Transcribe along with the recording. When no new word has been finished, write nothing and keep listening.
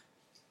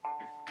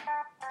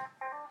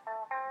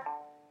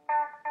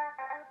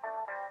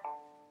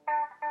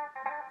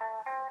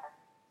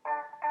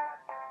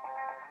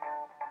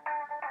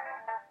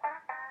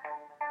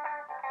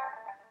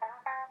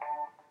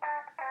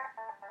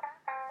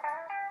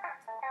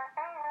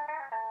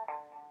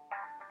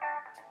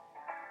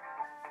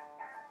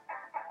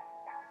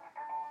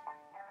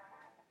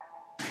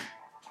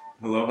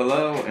Hello,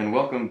 hello, and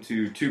welcome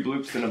to Two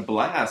Bloops and a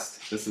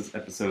Blast. This is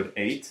episode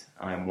 8.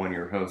 I'm one of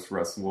your hosts,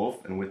 Russ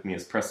Wolf, and with me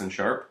is Preston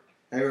Sharp.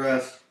 Hey,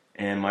 Russ.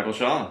 And Michael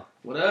Shaw.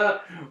 What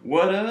up?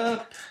 What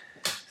up?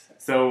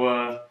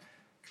 So,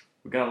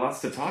 we got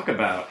lots to talk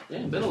about. Yeah,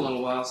 it's been a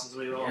little while since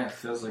we've all... Yeah, it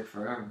feels like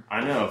forever.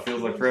 I know, it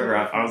feels like forever.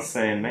 I was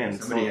saying, man.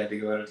 Somebody had to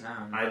go out of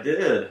town. I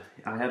did.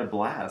 I had a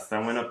blast. I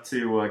went up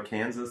to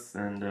Kansas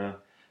and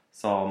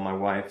saw my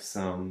wife's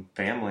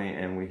family,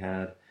 and we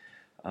had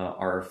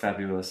our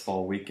fabulous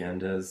fall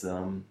weekend, as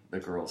the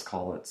girls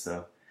call it.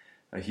 So,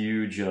 a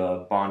huge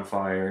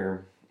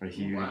bonfire, a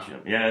huge... Wow.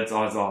 Yeah, it's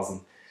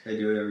awesome. They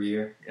do it every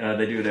year?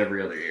 They do it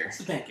every other year. It's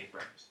the pancake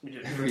breakfast. We do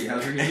it Every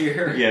other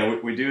year? Yeah,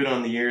 we do it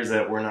on the years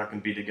that we're not going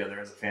to be together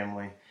as a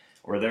family,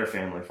 or their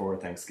family, for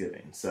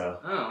Thanksgiving. So,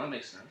 Oh, that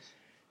makes sense.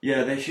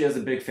 yeah, she has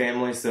a big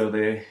family, so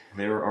they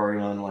were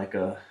already on like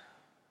a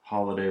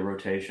holiday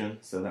rotation,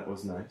 so that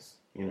was nice.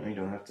 You know, you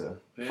don't have to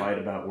fight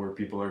about where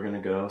people are going to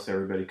go, so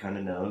everybody kind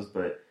of knows.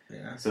 But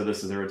Yeah. so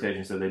this is a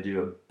rotation, so they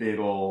do a big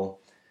old.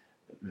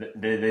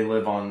 They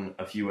live on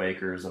a few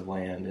acres of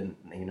land, and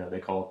you know they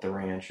call it the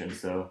ranch, and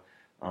so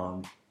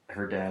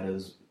her dad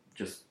is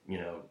just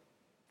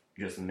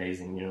just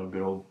amazing. You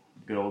know,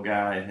 good old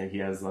guy. I think he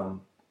has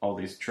all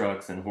these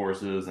trucks and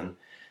horses, and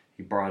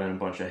he brought in a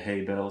bunch of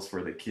hay bales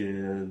for the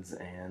kids,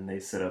 and they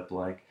set up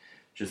like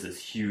just this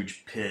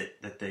huge pit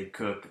that they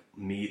cook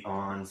meat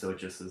on. So it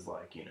just is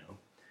like,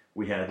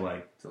 we had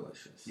like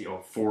Delicious.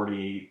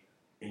 40,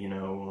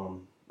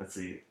 let's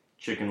see,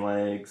 chicken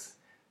legs,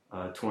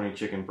 20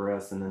 chicken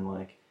breasts, and then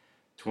like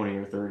 20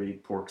 or 30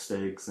 pork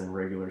steaks and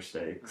regular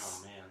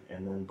steaks. Oh, man.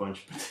 And then a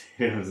bunch of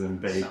potatoes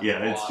and bacon. Sounds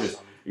Yeah,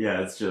 awesome.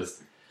 it's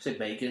just. Say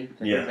bacon?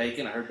 I Yeah. heard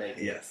bacon? I heard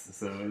bacon. Yes,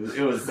 so it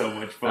was so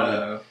much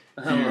fun.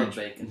 I love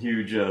bacon.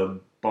 Huge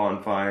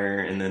bonfire,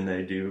 and then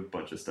they do a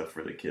bunch of stuff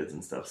for the kids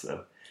and stuff.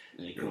 So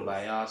And you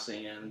kumbaya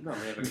singing.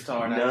 Probably have a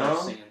guitar down No.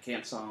 there singing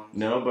camp songs.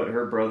 no, but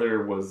her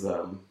brother was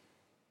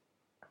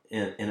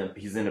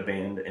he's in a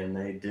band, and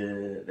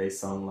they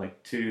sung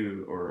like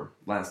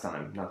last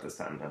time, not this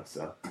time though.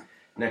 So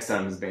next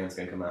time his band's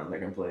gonna come out and they're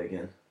gonna play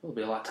again. It'll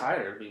be a lot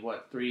tighter. It'll be,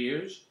 3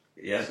 years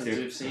Yeah, since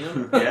 2. we've seen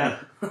them? Yeah,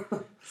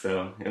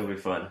 so it'll be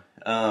fun.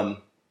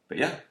 But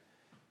yeah,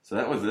 so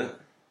that was it.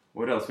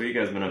 What else? What you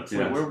guys been up to?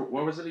 Wait,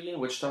 where was it again?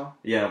 Wichita?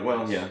 Yeah,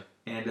 well, yeah,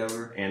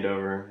 Andover.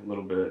 Andover, a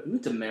little bit. You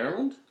went to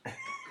Maryland?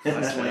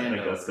 That's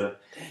Andover. Augusta.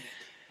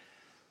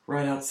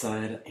 Right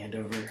outside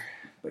Andover.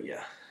 But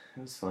yeah,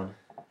 it was fun.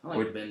 I like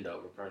What-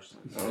 Bendover,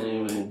 personally.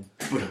 Oh,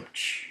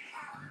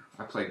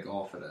 I played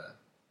golf at a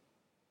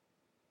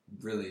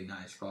really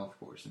nice golf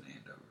course in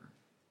Andover.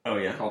 oh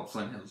yeah. Called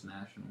Flint Hills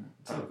National.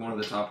 It's like one of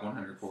the top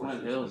 100 courses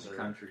Flint Hills in are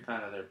the country.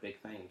 kind of their big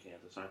thing in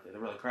Kansas, aren't they? They're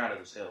really proud of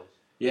those hills.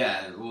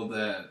 Yeah, well,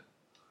 the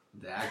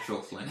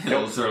actual Flint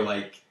Hills are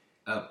like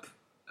up.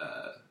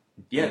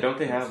 Yeah, don't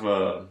they have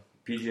a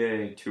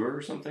PGA Tour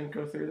or something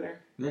go through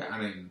there? Yeah, I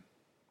mean,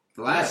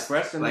 the last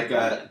Preston,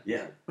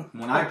 Yeah.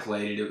 when I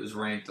played it was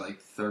ranked like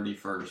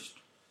 31st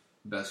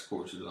best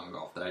courses on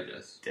Golf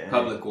Digest, Dang.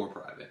 public or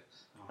private.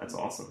 That's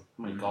awesome.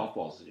 How many golf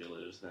balls did you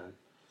lose then?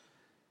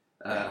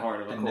 Uh, That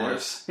hard of a and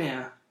course.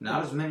 Yeah.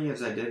 Not as many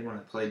as I did when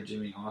I played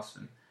Jimmy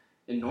Austin.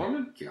 In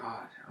Norman?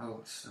 God,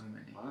 so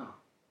many. Wow.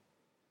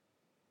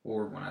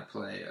 Or when I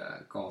play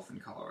golf in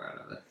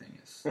Colorado, that thing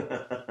is.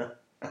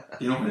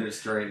 You don't hit it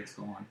straight, it's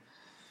gone.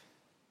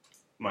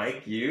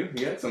 Mike, you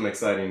had some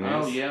exciting news.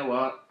 Oh, yeah,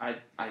 well, I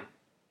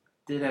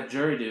did have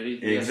jury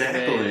duty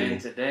Exactly. yesterday,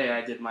 and today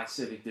I did my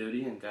civic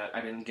duty, and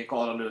I didn't get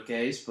called onto a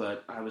case,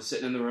 but I was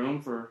sitting in the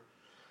room for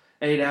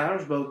 8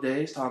 hours both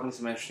days, talking to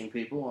some interesting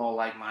people, all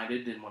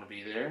like-minded, didn't want to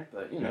be there,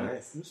 but,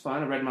 Nice. It was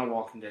fine. I read my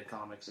Walking Dead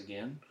comics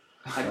again.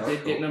 I Oh, did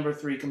cool. get number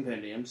 3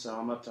 compendium, so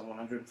I'm up to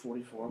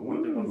 144. I'm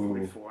going through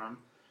 144.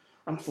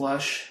 I'm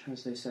flush,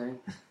 as they say.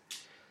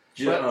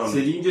 But, So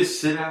do you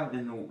just sit out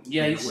in the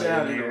Yeah, you sit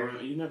out in the area?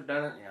 room. You've never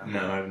done it? Yeah.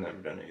 no, I've never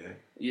done it either.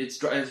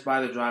 It's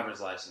by the driver's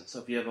license. So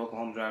if you have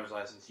Oklahoma driver's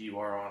license, you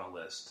are on a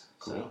list.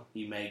 So Cool.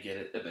 you may get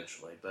it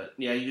eventually. But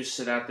yeah, you just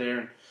sit out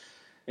there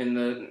in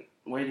the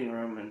waiting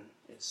room, and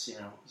it's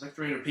it's like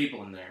 300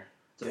 people in there.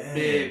 It's a Dang.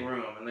 big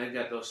room, and they've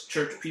got those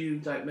church pew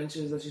type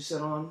benches that you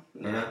sit on.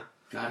 Yeah.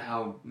 God,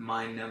 how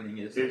mind-numbing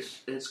is it?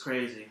 It's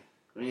crazy.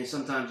 I mean,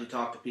 sometimes you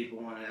talk to people,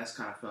 and that's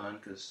kind of fun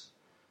because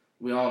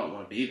we all don't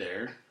want to be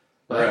there.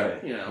 But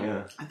Right.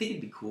 yeah. I think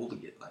it'd be cool to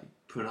get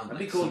put on It'd like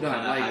be cool some to get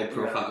kind of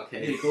high-profile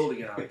case. It'd be cool to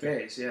get on a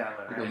case, yeah.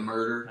 But Like a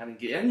murder. I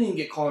didn't even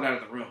get called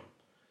out of the room.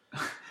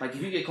 Like,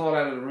 if you get called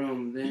out of the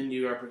room, then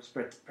you are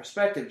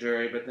prospective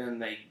jury, but then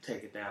they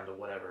take it down to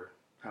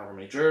however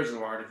many jurors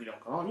there are. And if you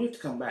don't go on, you have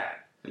to come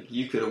back. Like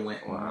you could have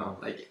went Wow.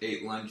 like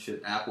ate lunch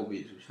at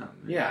Applebee's or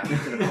something. Yeah, you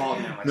could have called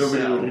me on my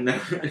Nobody cell. would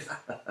have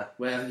known.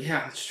 Well,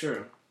 yeah, it's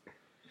true.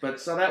 But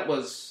so that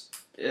was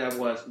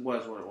what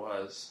it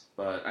was.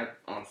 But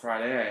on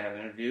Friday I had an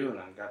interview and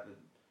I got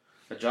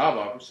a job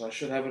offer, so I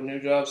should have a new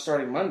job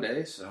starting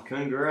Monday. So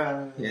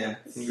Congrats. Yeah,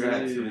 congrats.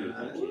 Thank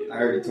you. I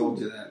already told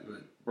you that,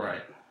 but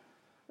right.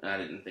 I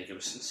didn't think it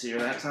was sincere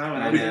that time,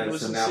 and I I didn't think know. it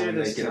was So now sincere we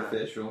this make it time.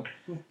 official.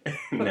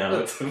 Now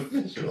it's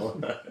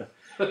official.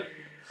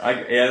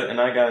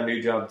 And I got a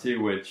new job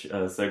too, which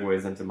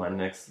segues into my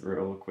next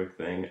real quick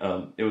thing.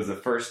 It was the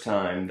first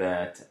time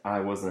that I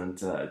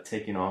wasn't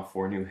taking off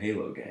for a new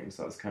Halo game,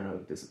 so I was kind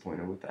of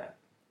disappointed with that.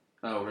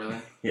 Oh, really?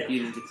 Yeah.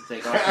 You didn't get to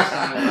take off this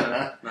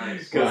time?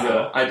 Nice.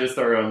 Because I just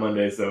started on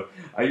Monday, so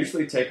I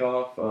usually take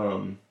off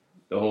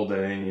the whole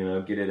day,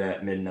 and, get it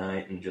at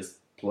midnight and just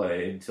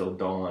play until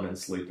dawn and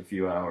sleep a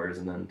few hours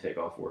and then take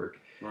off work.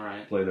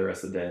 Right. Play the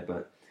rest of the day,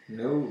 but...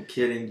 No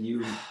kidding,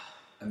 you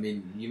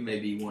may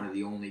be one of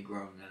the only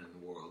grown men in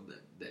the world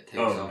that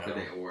takes off a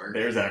day of work.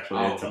 There's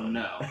actually a ton.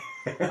 No.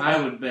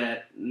 I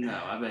bet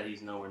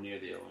he's nowhere near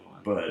the only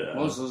one. But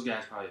most of those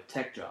guys probably have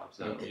tech jobs,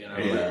 though,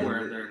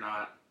 where they're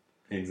not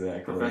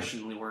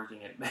professionally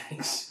working at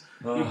banks.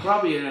 You're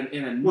probably in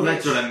a niche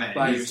that's what I meant.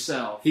 by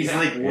yourself. He's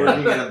like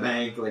working at a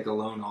bank, like a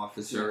loan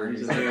officer.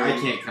 He's like, I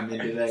can't come in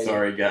today.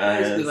 Sorry,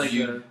 guys. Like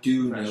you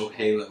do know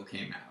Halo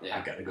came out. Yeah,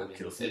 I gotta go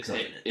kill some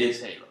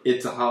It's Halo.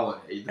 It's a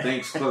holiday. The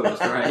bank's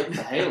closed, right? It's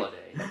a Halo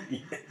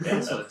Day.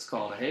 That's what it's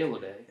called, a Halo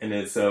Day. And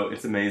it's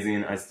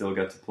amazing. I still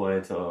got to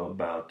play till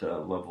about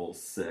level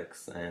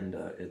 6, and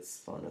it's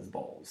fun as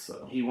balls.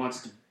 So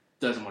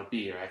doesn't want to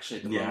be here, actually.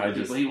 At the yeah,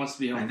 moment. He wants to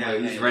be home. I know,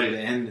 he's ready to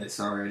end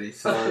this already.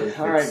 Sorry.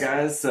 All right,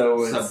 guys,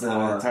 so it's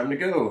time to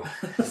go.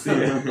 See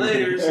ya.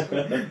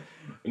 Later.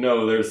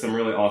 No, there's some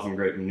really awesome,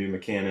 great new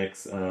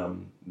mechanics.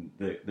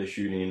 The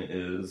shooting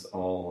is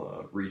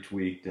all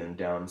retweaked and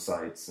down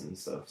sights and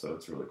stuff, so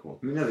it's really cool.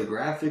 The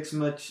graphics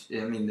much.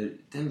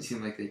 It doesn't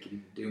seem like they could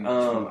even do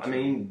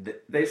much.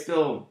 They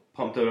still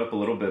pumped it up a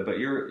little bit, but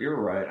you're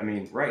right.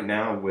 Right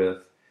now with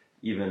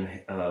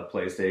even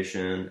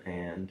PlayStation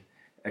and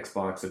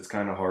Xbox, it's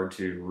kind of hard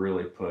to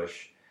really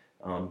push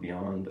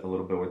beyond a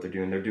little bit what they're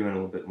doing. They're doing a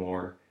little bit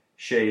more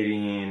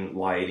shading,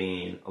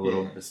 lighting, a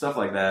little bit stuff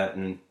like that,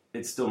 and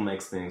it still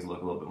makes things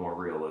look a little bit more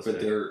realistic.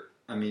 But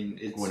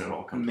it's when it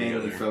all comes mainly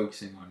together.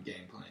 focusing on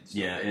gameplay.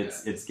 And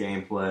stuff it's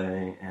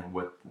gameplay and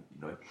what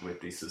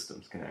these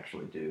systems can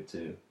actually do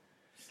too.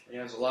 It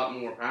has a lot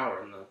more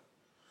power in the.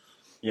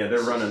 Yeah,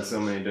 they're running so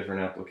many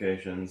different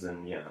applications,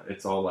 and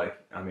it's all like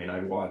I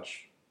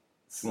watch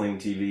Sling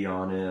TV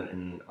on it,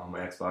 and on my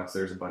Xbox,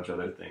 there's a bunch of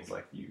other things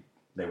like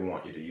they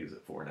want you to use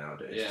it for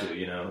nowadays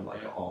too.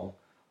 All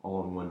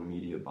in one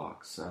media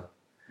box. So,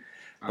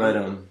 but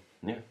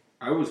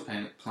I was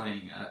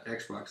playing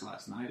Xbox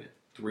last night at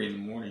 3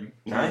 a.m.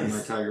 Nice.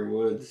 My Tiger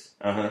Woods.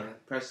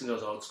 Preston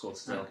goes old school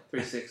still.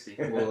 360.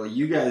 Well,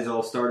 you guys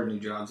all started new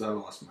jobs. I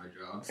lost my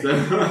job, so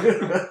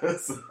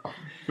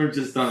we're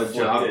just on a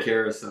job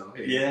carousel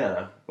here.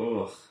 Yeah.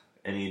 Ugh.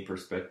 Any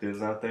perspectives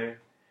out there?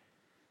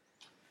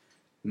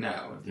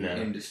 No,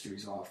 the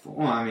industry's awful.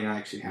 Well, I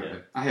actually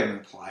haven't. I haven't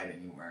applied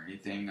anywhere or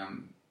anything.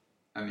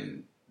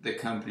 The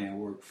company I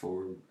work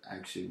for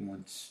actually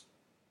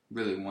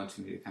really wants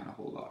me to kind of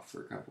hold off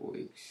for a couple of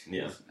weeks.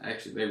 Yeah.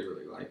 Actually, they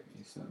really like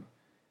me, so.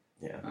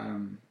 Yeah.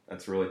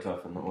 That's really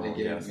tough in the oil and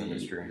gas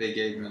industry. They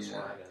gave me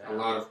a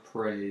lot of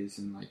praise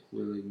and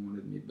really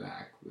wanted me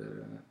back, but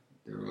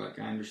they were like,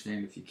 I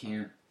understand if you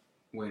can't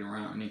wait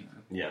around,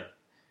 Yeah.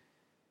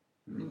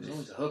 There's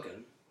always a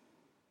hooking.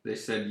 They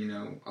said,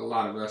 a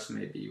lot of us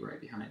may be right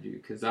behind you,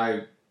 because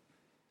a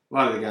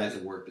lot of the guys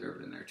that worked there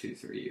have been there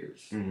 2-3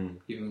 years,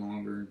 even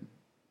longer.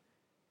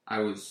 I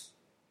was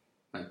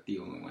the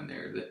only one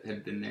there that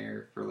had been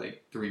there for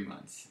 3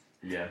 months.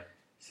 Yeah.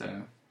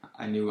 So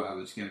I knew I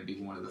was going to be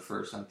one of the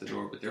first out the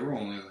door, but there were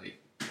only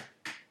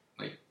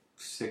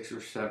 6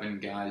 or 7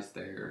 guys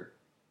there,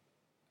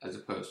 as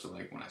opposed to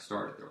when I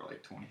started there were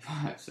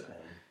 25. So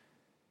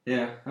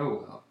yeah,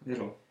 oh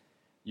well,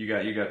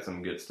 You got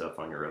some good stuff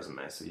on your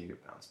resume, so you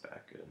could bounce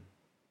back good.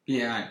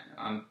 Yeah,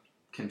 I'm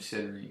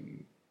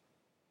considering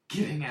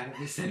getting out of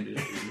this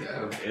industry,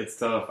 though. It's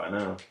tough, I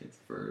know. It's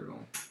brutal.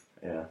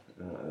 Yeah,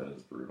 that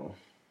is brutal.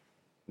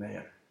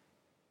 Man.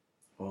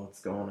 Well,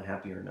 let's go on a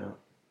happier note.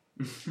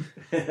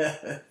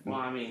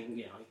 Well,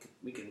 maybe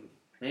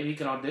you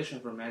can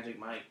audition for Magic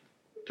Mike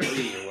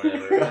 3 or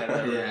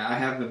whatever. Yeah, I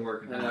have been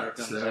working on that.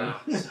 So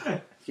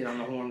get on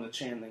the horn of the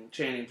Channing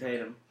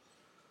Tatum.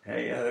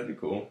 Hey, yeah, that'd be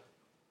cool.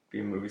 Be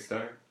a movie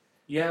star.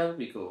 Yeah, that'd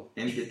be cool.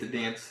 And get to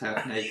dance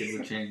half naked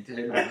with Channing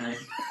Tatum, right?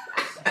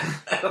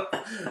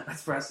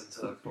 That's Preston's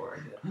hook for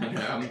it. Yeah. I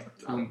know,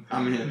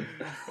 I'm in.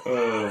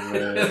 Oh,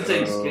 man. It'll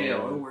take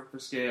scale. It'll work for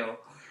scale.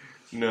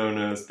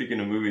 No. Speaking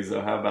of movies,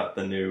 though, how about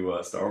the new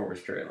Star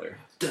Wars trailer?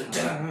 Dun,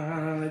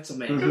 dun. It's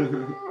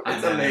amazing.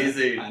 It's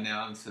amazing. I know,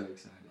 I'm so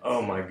excited.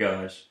 Oh, my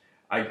gosh.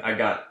 I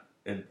got,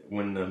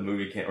 when the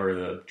movie or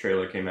the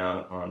trailer came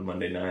out on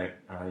Monday night,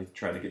 I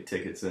tried to get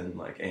tickets and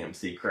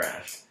AMC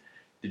crashed.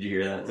 Did you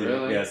hear that too?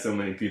 Really? Yeah, so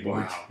many people.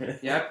 Wow.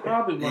 Yeah, I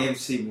probably would.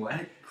 AMC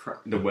what?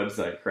 The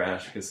website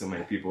crashed because so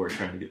many people were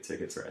trying to get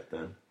tickets right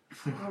then.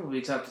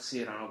 Probably tough to see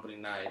it on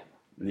opening night.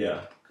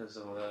 Yeah. Because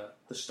of the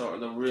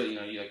real,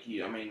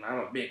 I'm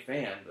a big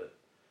fan, but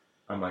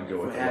I might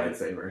go with the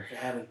lightsaber. If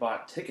I haven't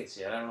bought tickets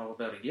yet, I don't know if I'll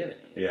be able to get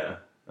any. Yeah,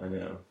 I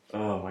know.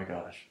 Oh my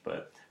gosh.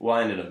 But,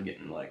 I ended up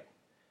getting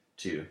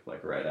 2,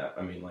 right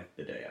after,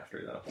 the day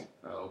after though.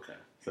 Oh, okay.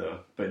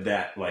 So, but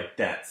that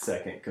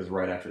second, because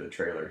right after the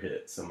trailer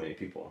hit, so many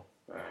people.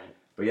 Right.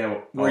 But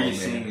yeah, where are you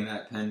seeing in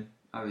that pen?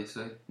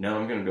 Obviously. No,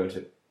 I'm gonna go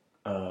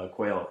to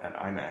Quail at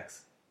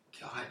IMAX.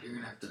 God, you're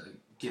gonna have to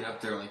get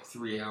up there like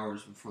 3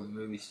 hours before the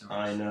movie starts.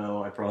 I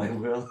know, I probably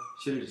will.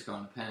 Should have just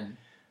gone to Penn.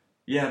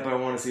 Yeah, but I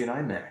want to see an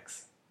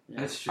IMAX.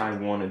 That's true. I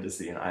wanted to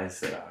see an. I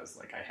was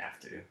like, I have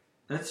to.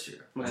 That's true.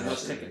 What's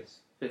those tickets?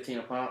 $15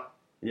 a pop?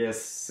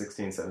 Yes,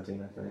 16,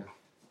 17, I think.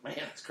 Man,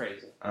 that's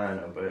crazy. I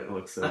know, but it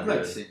looks so I'd good.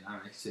 like to see an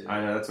IMAX too.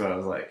 I know, that's what I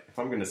was like. If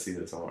I'm going to see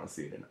this, I want to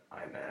see it in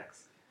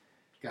IMAX.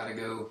 Gotta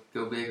go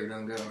big or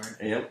don't go, right?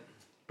 Yep.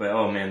 But,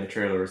 oh man, the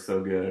trailer was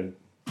so good.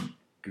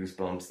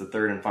 Goosebumps. The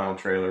third and final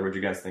trailer. What'd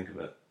you guys think of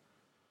it?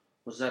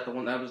 Was that the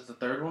one? That was the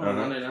third one on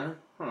Monday night?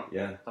 Huh.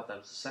 Yeah. I thought that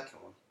was the second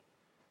one.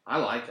 I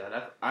like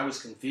that. I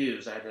was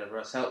confused. I had to have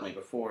Russ help me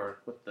before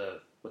with the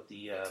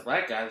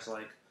black guy. I was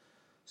like,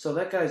 so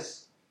that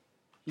guy's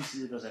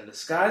he was in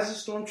disguise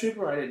as a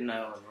stormtrooper? I didn't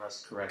know, and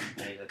Russ corrected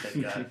me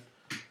that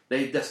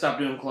they stopped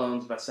doing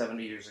clones about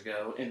 70 years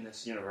ago in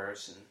this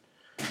universe, and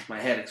my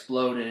head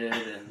exploded,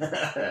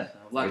 and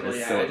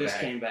luckily I just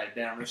came back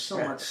down. There's so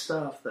much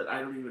stuff that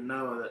I don't even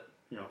know that,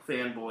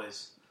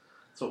 fanboys,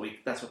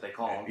 that's what they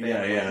call them.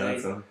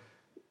 Fanboys. Yeah,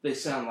 they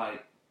sound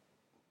like,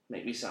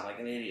 make me sound like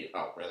an idiot.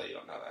 Oh, really? You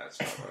don't know that?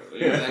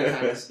 That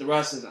kind of, the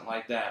Russ isn't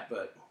like that,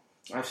 but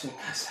I've seen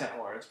that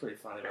war. It's pretty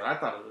funny, but I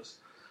thought it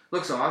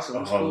looks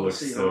awesome. It's cool to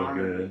see so Han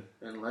good.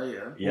 and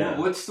Leia. Yeah.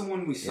 What's the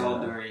one we saw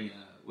during?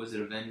 Was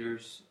it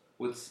Avengers?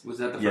 Was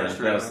that the first? Yeah,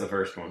 that was the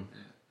first one.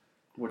 Yeah.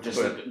 With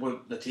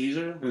the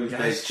teaser, it was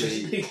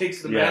he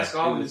takes the mask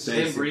off and it's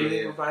him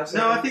breathing for 5 seconds.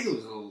 No, I think it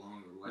was a little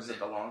longer. Was it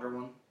the longer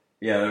one?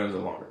 Yeah, there was a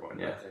longer one.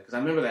 Yeah, because I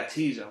remember that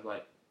teaser. I'm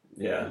like,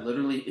 it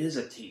literally is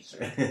a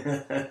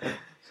teaser.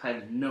 I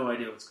have no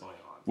idea what's going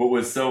on. What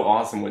was so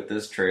awesome with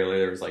this trailer,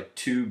 there was like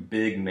 2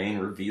 big main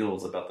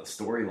reveals about the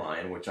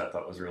storyline, which I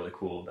thought was really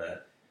cool.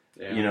 That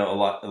a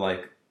lot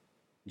like.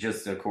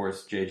 Just, of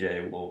course,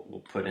 JJ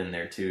will put in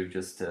there, too,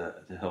 just to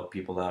help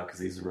people out,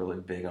 because he's really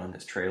big on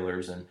his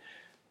trailers and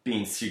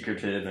being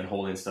secretive and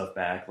holding stuff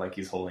back, like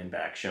he's holding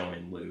back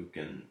showing Luke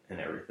and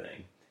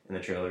everything in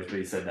the trailers. But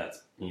he said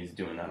he's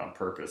doing that on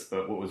purpose.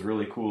 But what was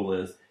really cool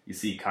is you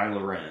see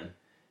Kylo Ren,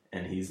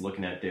 and he's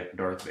looking at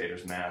Darth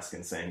Vader's mask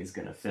and saying he's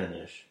going to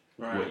finish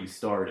what you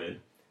started,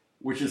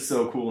 which is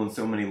so cool in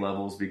so many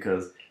levels,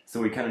 because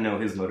so we kind of know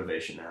his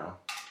motivation now.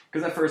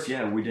 Because at first,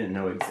 we didn't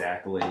know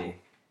exactly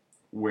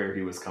where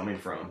he was coming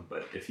from,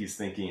 but if he's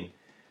thinking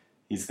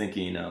he's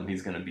going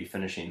to be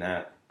finishing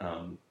that.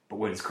 But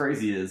what is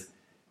crazy is,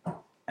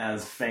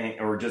 as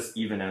or just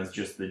even as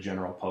just the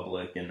general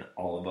public and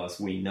all of us,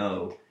 we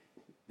know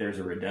there's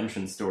a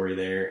redemption story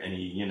there, and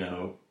he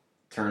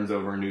turns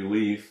over a new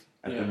leaf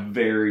at the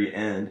very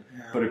end.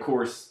 Yeah. But of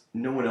course,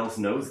 no one else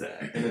knows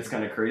that, and it's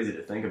kind of crazy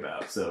to think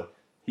about. So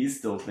he's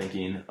still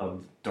thinking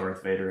of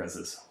Darth Vader as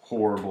this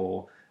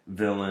horrible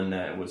villain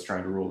that was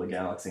trying to rule the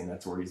galaxy, and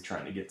that's where he's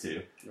trying to get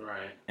to.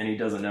 Right. And he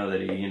doesn't know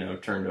that he,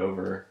 turned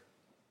over,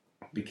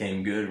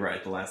 became good right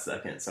at the last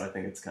second. So I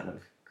think it's kind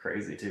of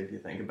crazy too if you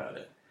think about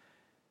it.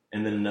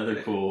 And then another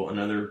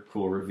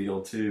cool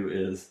reveal too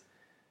is,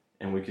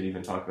 and we could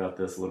even talk about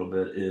this a little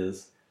bit,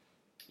 is,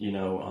 they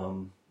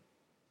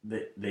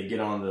get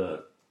on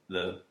the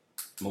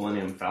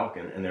Millennium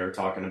Falcon, and they were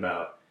talking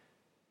about,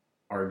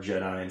 are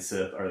Jedi and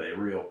Sith, are they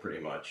real,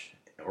 pretty much?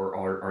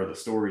 Or are the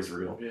stories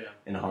real? Yeah.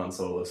 And Han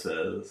Solo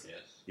says,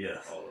 yes.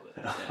 All of it.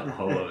 Yeah.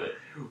 All of it.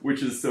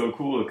 Which is so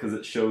cool, because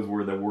it shows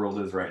where the world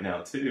is right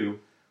now, too,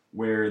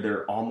 where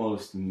they're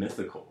almost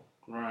mythical.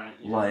 Right.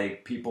 Yeah.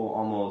 Like, people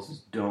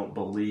almost don't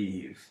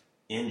believe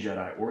in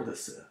Jedi or the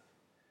Sith.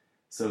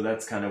 So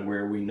that's kind of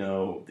where we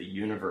know the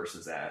universe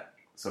is at.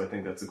 So I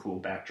think that's a cool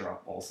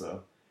backdrop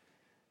also.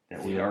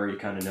 That we already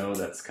kind of know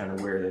that's kind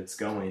of where it's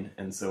going.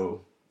 And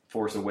so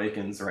Force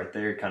Awakens right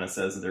there kind of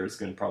says that there's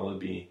going to probably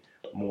be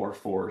more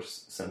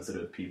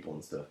Force-sensitive people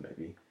and stuff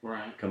maybe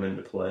come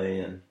into play.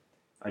 And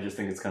I just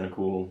think it's kind of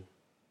cool.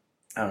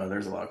 I don't know,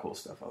 there's a lot of cool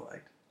stuff I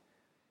liked.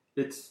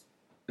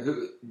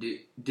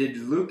 Did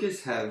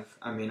Lucas have,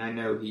 I mean, I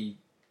know he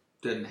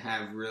doesn't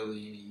have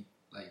really any,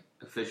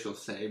 official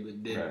say,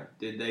 but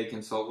did they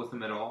consult with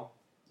him at all?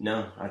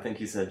 No, I think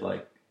he said,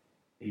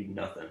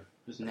 nothing.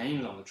 His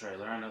name's on the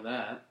trailer, I know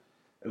that.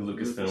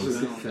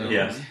 Lucasfilms.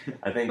 Yeah.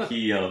 I think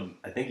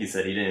he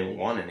said he didn't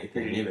want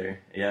anything either.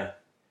 Yeah.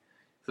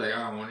 It's like,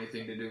 I don't want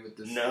anything to do with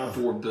this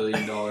 $4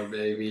 billion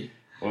baby.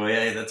 Well,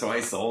 yeah, that's why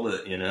he sold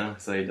it,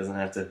 so he doesn't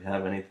have to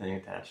have anything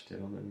attached to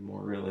him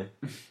anymore, really.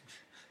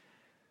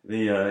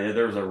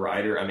 There was a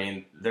writer. I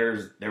mean,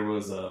 there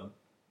was a.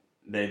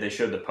 They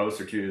showed the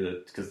poster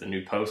too, because the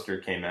new poster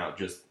came out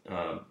just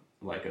a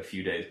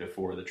few days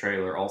before the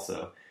trailer,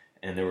 also,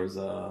 and there was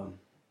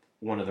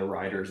one of the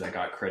writers that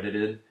got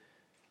credited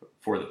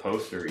for the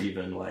poster.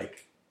 Even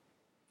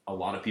a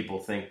lot of people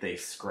think they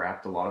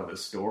scrapped a lot of the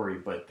story,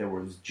 but there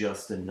was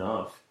just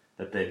enough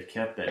that they've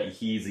kept that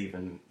he's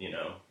even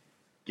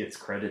gets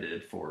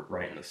credited for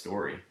writing the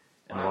story.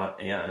 And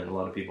a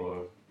lot of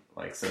people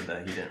said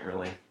that he didn't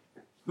really.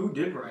 Who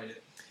did write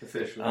it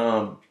officially?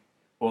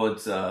 Well,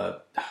 it's I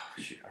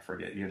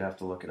forget. You'd have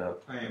to look it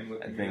up. I am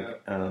looking it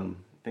up. I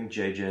think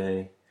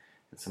JJ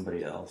It's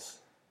somebody else.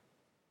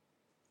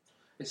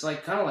 It's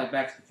like kind of like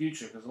Back to the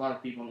Future, because a lot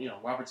of people,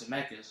 Robert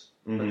Zemeckis,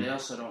 but they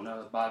also don't know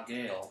that Bob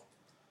Gale,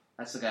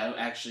 that's the guy who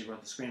actually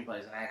wrote the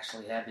screenplays and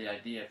actually had the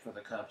idea for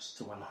the Cubs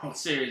to win the World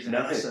Series.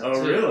 Nice. So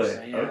Really?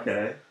 So, yeah.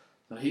 Okay.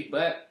 So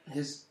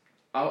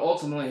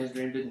ultimately his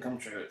dream didn't come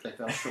true. They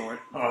fell short.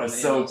 Oh, it's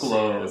so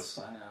close.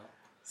 I know.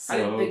 So I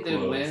didn't think they'd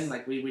close. win.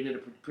 Like we did a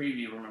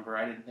preview. Remember,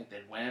 I didn't think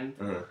they'd win.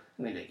 I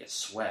think they'd get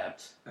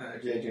swept.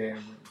 J.J.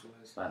 Abrams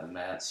was by the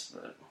Mets,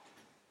 but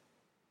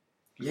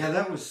yeah,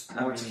 that was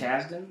Lawrence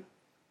Kasdan.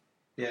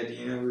 Yeah, do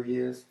you know who he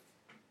is?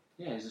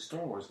 Yeah, he's a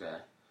Star Wars guy.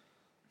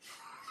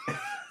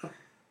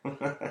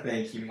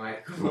 Thank you,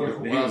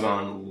 Michael. He was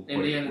on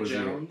Indiana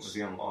Jones. Was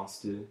he on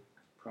Lost too?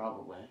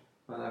 Probably.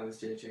 Well, that was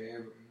J.J.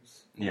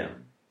 Abrams. Yeah.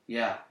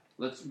 Yeah.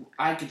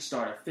 I could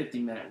start a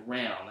 50-minute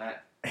rant on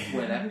that.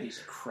 Where that piece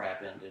of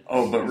crap ended.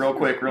 Oh, but real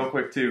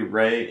quick too.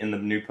 Ray in the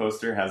new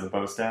poster has a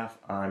bow staff.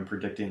 I'm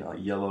predicting a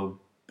yellow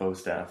bow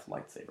staff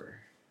lightsaber.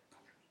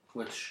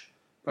 Which,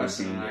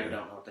 personally, I don't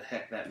know what the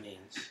heck that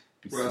means.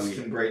 Russ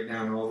can break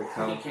down all the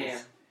colors. He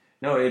can.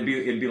 No, it'd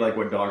be like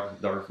what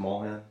Darth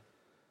Maul had.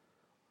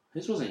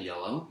 His wasn't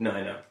yellow. No,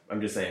 I know.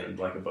 I'm just saying,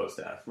 like a bow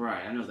staff.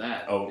 Right, I know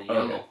that. Oh, the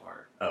yellow okay.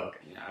 part. Oh, okay.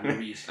 Yeah, I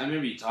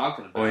remember you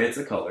talking about. Oh, it's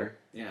a color.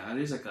 Yeah,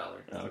 it is a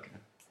color. Oh, okay.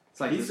 It's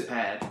like this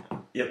pad.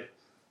 Yep.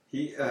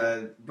 He,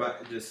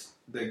 but just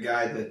the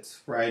guy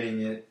that's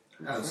writing it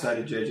outside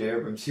of J.J.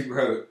 Abrams, he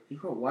wrote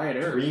Wyatt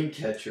Earp.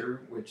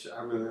 Dreamcatcher, which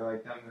I really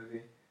like that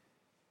movie.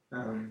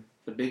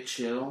 The Big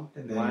Chill.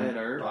 And then Wyatt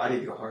Earp.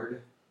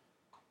 Bodyguard.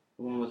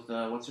 The one with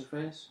what's her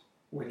face?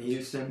 Whitney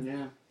Houston.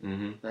 Yeah.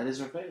 Mm-hmm. That is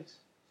her face.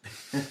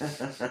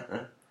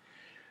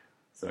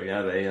 So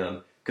yeah,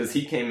 they because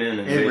he came in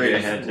and they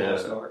had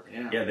to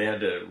they had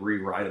to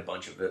rewrite a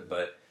bunch of it,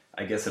 but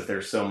I guess if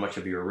there's so much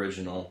of your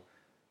original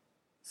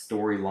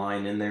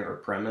storyline in there or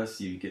premise,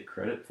 you get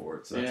credit for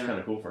it. So that's kind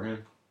of cool for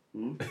him.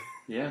 Mm-hmm.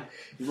 Yeah,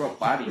 he wrote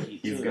Body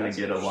Heat. He's gonna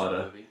get a lot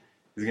of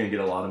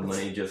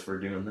money just for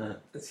doing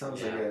that. It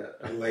sounds like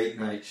a late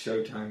night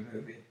Showtime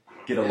movie.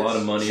 Get a lot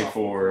of money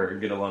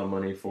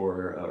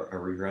for a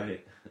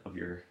rewrite of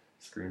your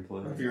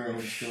screenplay. Of your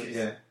own story,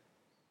 yeah.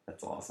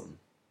 That's awesome.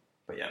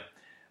 But yeah,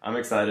 I'm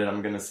excited.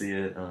 I'm gonna see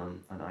it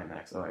on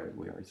IMAX. Oh,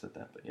 we already said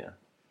that, but yeah.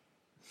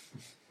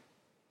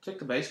 Check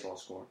the baseball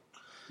score.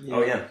 Yeah.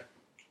 Oh yeah.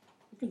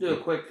 We can do a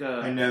quick.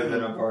 I know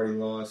that I've already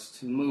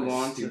lost. Move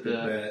on to the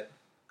bet.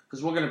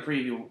 Because we're going to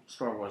preview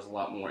Star Wars a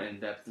lot more in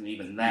depth than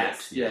even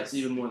that. Yes,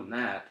 even more than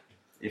that.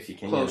 If you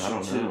can, closer I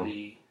don't know.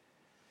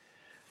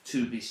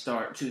 to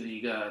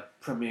the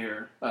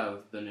premiere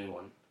of the new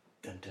one.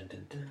 Dun, dun,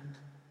 dun, dun.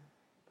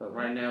 But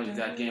right now we've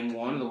got Game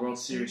 1 of the World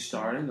Series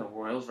starting, the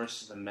Royals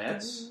versus the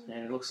Mets,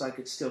 and it looks like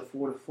it's still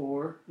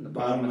 4-4 in the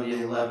bottom of the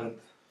 11th.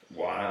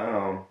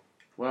 Wow.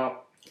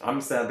 Well, I'm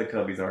sad the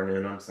Cubbies aren't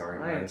in. I'm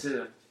sorry, I am guys.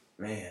 too.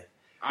 Man,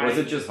 was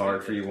it just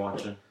hard for you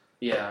watching?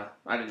 Yeah,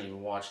 I didn't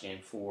even watch Game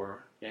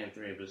 4. Game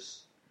 3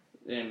 was...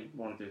 Game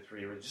 1 through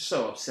 3 were just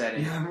so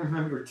upsetting. Yeah, I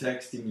remember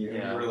texting you,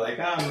 and you were like,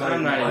 I'm not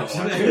even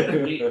watching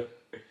it.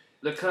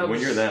 The Cubs...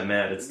 When you're that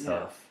mad, it's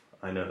tough.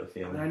 I know the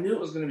feeling. And I knew it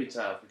was going to be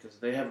tough because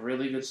they have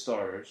really good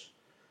starters,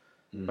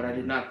 but I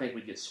did not think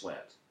we'd get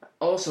swept. I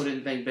also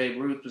didn't think Babe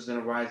Ruth was going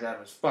to rise out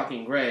of his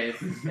fucking grave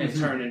and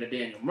turn into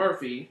Daniel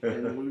Murphy,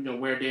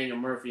 and wear Daniel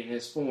Murphy in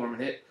his form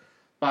and hit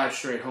 5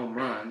 straight home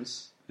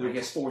runs. I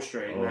guess 4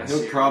 straight.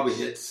 He'll probably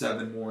hit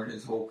 7 more in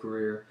his whole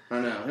career. I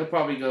know. He'll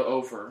probably go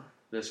over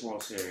this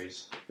World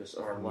Series.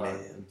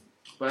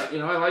 But,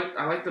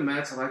 I like the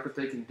Mets. I like what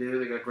they can do.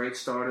 They got great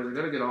starters. They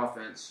got a good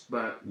offense.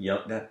 But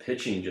Yep, that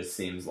pitching just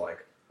seems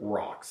like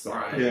rock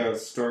solid. Yeah,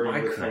 starting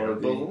I with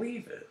couldn't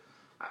believe it.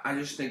 I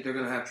just think they're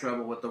going to have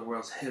trouble with the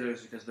Royals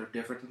hitters because they're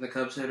different than the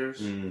Cubs hitters.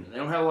 They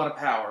don't have a lot of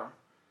power,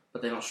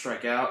 but they don't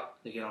strike out.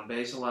 They get on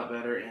base a lot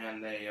better,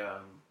 and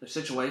they're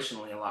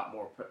situationally a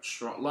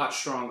lot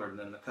stronger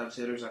than the Cubs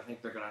hitters. I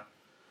think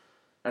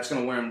that's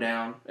gonna wear them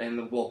down. And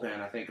the bullpen,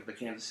 I think of the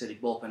Kansas City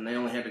bullpen, they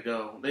only have to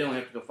go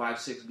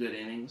 5-6 good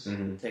innings,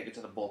 take it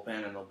to the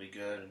bullpen, and they'll be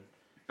good.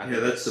 And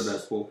that's the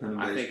best bullpen in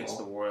baseball. I think it's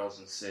the Royals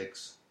in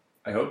 6.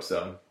 I hope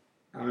so.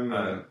 I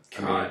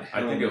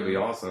think it'll be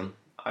awesome.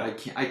 I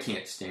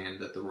can't stand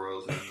that the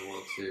Royals are in the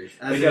World Series.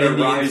 They got to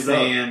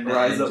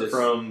rise up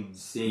from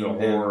the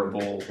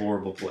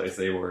horrible place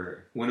they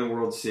were. Win a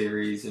World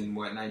Series in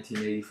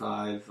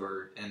 1985,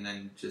 and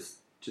then just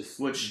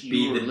which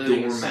be the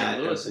doormat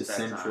of the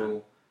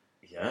Central.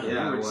 Yeah, we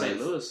were in St.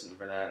 Louis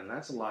for that, and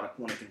that's a lot of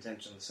point of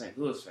contention to St.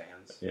 Louis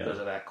fans because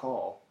of that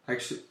call.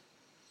 Actually,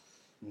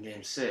 in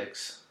Game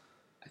 6,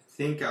 I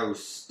think I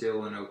was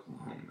still in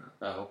Oklahoma.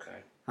 Oh,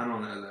 okay. I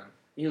don't know though.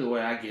 Either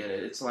way, I get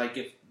it. It's like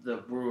if the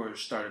Brewers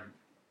started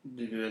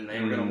doing, and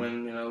they were going to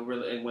win,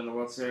 really win the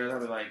World Series,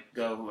 I'd be like,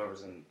 go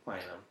whoever's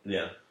playing them.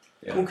 Yeah.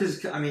 Well, because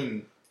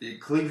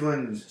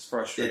Cleveland, it's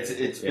frustrating.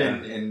 It's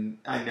been, and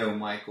I know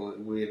Michael,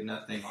 we have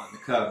nothing on the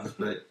Cubs,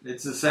 but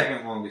it's the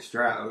second longest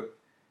drought,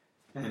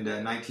 and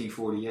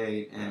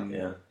 1948,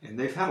 and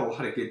they've had a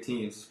lot of good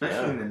teams,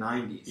 especially in the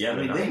 90s. Yeah,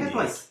 they had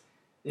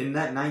in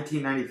that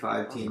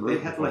 1995 team, they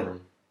had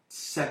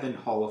 7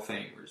 Hall of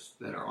Famers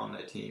that are on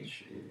that team.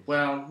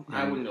 Well,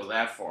 I wouldn't go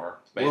that far.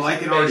 Well, I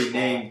can already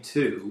name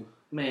 2.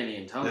 Manny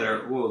and Tony. That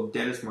are,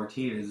 Dennis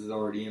Martinez is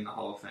already in the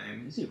Hall of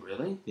Fame. Is he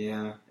really?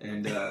 Yeah,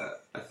 and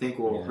I think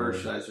Oral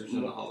Hershiser's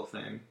in the Hall of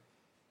Fame.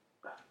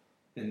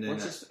 And then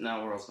what's his?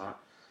 No, Oral's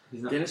not.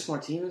 He's not. Dennis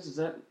Martinez, is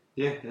that?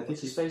 Yeah, I think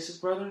what's his face's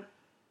brother?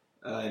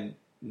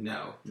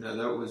 No, that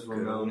was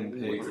Ramon and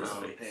Pedro.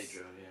 Ramon and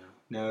Pedro, yeah.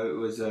 No, it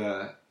was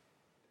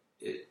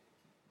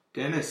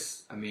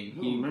Dennis. I mean,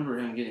 I don't remember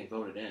him getting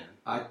voted in.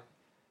 I'm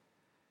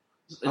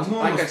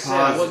like I said, positive.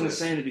 I wasn't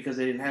saying it because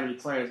they didn't have any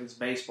players. It's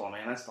baseball,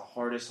 man. That's the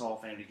hardest Hall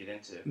of Fame to get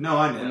into. No,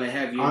 I know. And they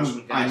have years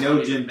with I guys know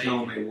who Jim made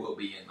Thome will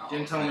be in the Hall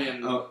Jim of Fame. Thome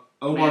and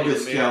Omar Manny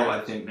Vizquel,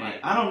 Ramirez I think, might.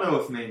 I don't know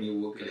if Manny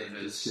will get in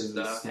just because of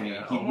the stand.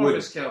 Yeah. He Omar would.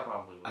 Vizquel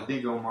probably will. I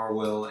think Omar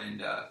will, and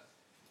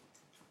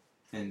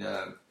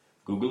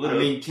Google it. I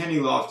mean, Kenny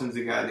Lofton's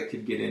a guy that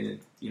could get in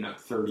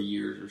 30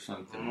 years or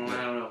something.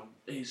 I don't know.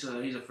 He's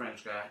a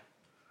French guy.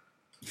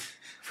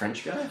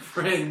 French guy?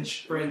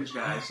 French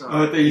guy. Sorry.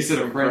 Oh, I thought you said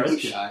a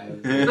French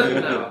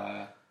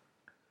guy.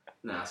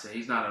 No, see,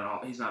 he's not a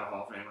Hall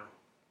of Famer.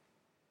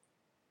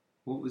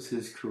 What was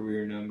his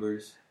career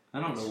numbers? I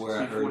don't know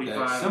where I heard that.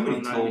 245,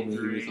 Somebody told me he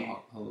was a 193,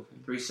 Hall of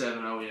Fame.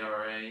 3.70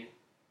 ERA.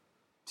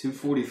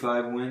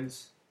 245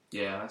 wins.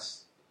 Yeah,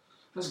 that's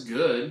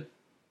good.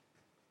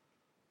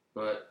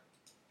 But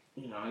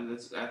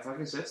that's like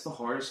I said, it's the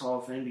hardest Hall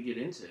of Fame to get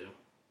into.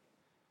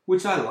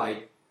 Which I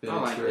like. I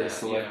like it's very that,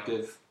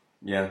 selective.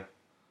 Yeah,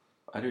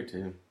 I do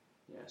too.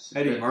 Yes,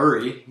 Eddie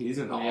Murray, he's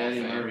in the Hall of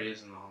Eddie Fame. Murray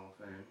is in the Hall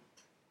of Fame.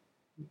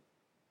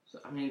 So,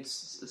 I mean,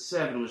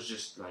 7 was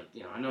just like,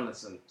 I know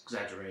that's an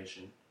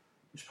exaggeration.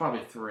 There's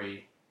probably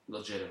 3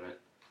 legitimate.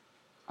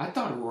 I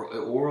thought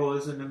Oral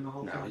isn't in the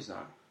Hall of Fame. No, he's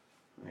not.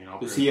 I mean,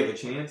 Does he have a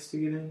chance to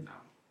get in? No.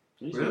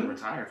 He's Really? been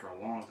retired for a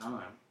long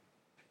time.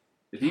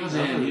 If he was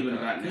in, he would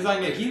have gotten in. Because I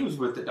know he was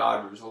with the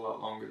Dodgers a lot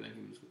longer than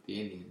he was with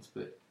the Indians,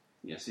 but...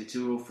 Yeah, see,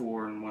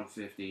 204 and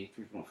 150,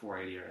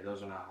 3.48 ERA.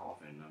 Those are not Hall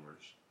of Fame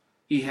numbers.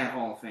 He had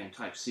Hall of Fame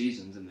type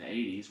seasons in the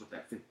 80s with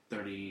that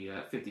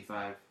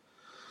 55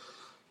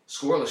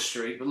 scoreless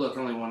streak. But look,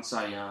 only 1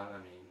 Cy Young. I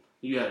mean,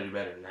 you got to do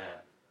better than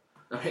that.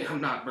 I mean, I'm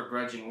not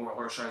begrudging Oral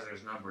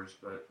Hershiser's numbers,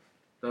 but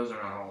those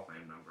are not Hall of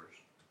Fame numbers.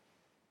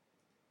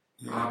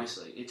 Yeah.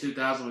 Obviously. In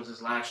 2000 was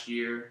his last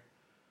year.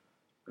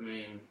 I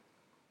mean,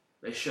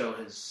 they show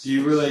his... Do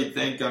you really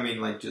think,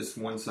 just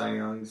 1 Cy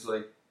Young's,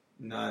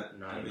 not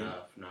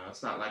enough. No,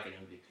 it's not like an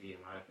MVP in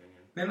my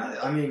opinion. Man,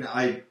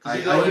 I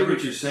hear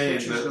what you're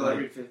saying, but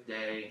every 5th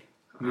day.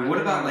 I mean,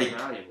 what about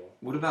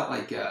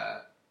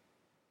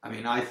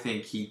I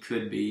think he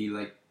could be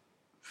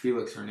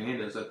Felix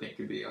Hernandez. I think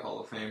could be a Hall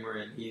of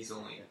Famer, and he's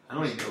only. I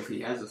don't even know if he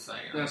has a Cy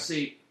Young. Now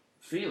see,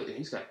 Felix,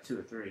 he's got 2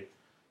 or 3.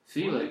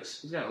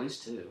 Felix, he's got at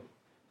least 2.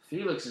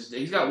 Felix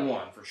he's got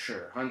 1 for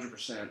sure,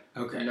 100%.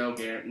 Okay. No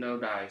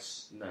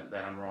dice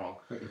that I'm wrong.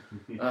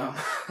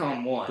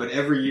 On 1. But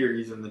every year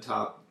he's in the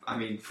top. I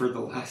mean, for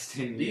the last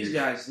 10 years. These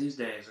guys these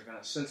days are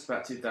gonna, since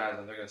about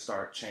 2000, they're gonna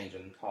start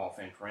changing Hall of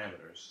Fame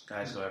parameters.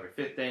 Guys go every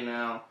 5th day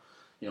now.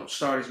 You don't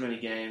start as many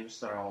games.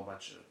 They're all a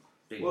bunch of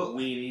big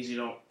weenies. You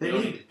don't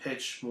need to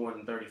pitch more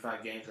than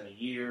 35 games in a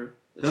year.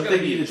 Don't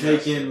they need to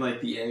take in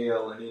the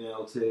AL and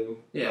NL too?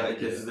 Yeah,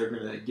 because they're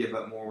gonna give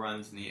up more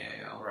runs in the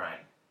AL.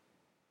 Right.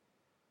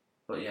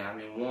 But yeah, I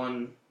mean,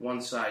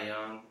 one Cy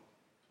Young,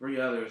 3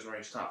 others where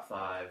he's top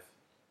 5.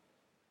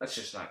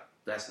 That's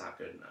not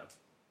good enough.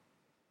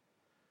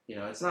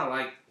 It's not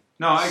like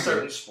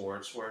certain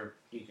sports where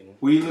you can.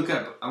 Will you look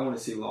up? I want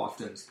to see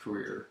Lofton's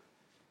career.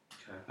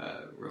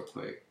 Okay. Real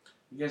quick.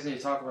 You guys need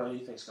to talk about who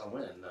you think's gonna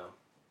win, though.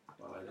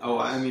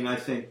 I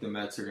think the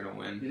Mets are gonna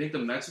win. You think the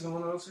Mets are gonna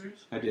win the World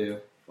Series? I do.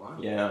 Wow.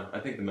 Yeah, I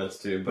think the Mets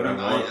too. But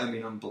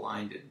I'm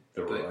blinded.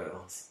 The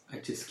Royals. I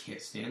just can't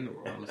stand the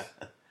Royals.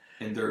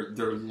 And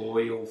they're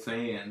loyal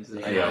fans.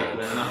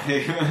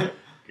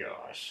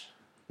 Gosh.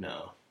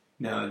 No.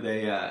 No,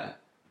 they,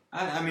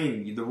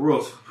 the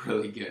Royals are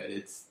really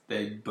good.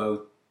 They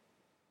both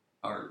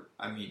are,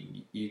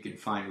 you can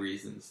find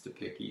reasons to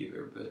pick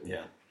either, but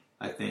yeah.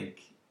 I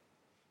think,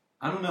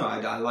 I don't know,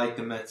 I like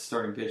the Mets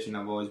starting pitching.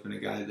 I've always been a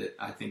guy that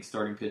I think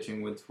starting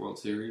pitching wins World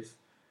Series.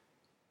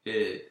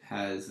 It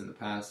has in the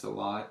past a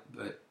lot,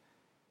 but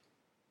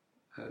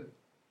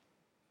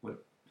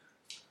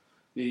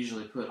You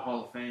usually put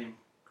Hall of Fame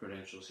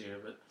credentials here,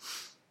 but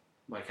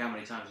how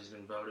many times he's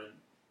been voted.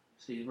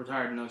 See, he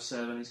retired in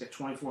 07. He's got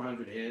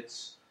 2,400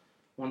 hits,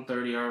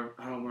 130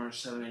 homers,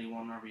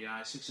 781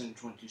 RBI,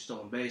 622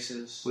 stolen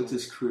bases. What's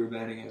his career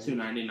batting average?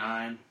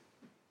 299.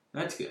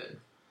 That's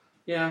good.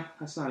 Yeah,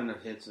 that's not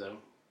enough hits, though.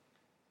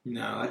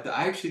 No,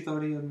 I actually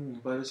thought he had more.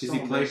 But because he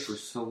played for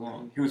so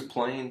long. He was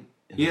playing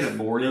in he had his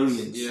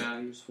 40s.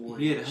 Yeah, he was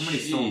 40. He had how many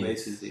stolen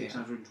bases?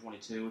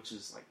 622, which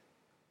is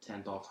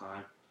 10th all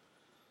time.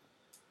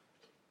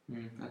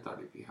 I thought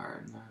he'd be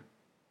higher than that.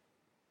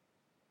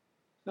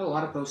 Got a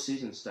lot of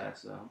postseason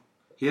stats, though.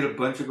 He had a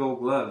bunch of Gold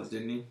Gloves,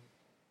 didn't he?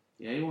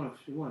 Yeah, he won a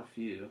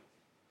few.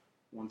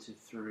 1, 2,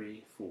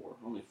 3, 4.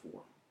 Only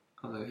 4.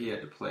 Although he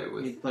had to play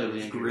with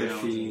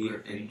Griffey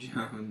and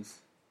Jones.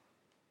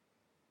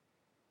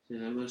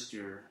 They list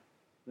your.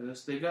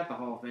 They've got the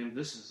Hall of Fame.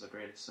 This is the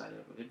greatest site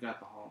ever. They've got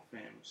the Hall of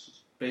Fame.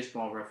 It's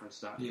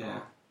baseballreference.com. Yeah.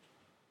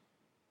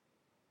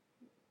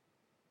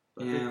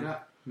 But Yeah. they've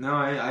got No,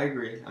 I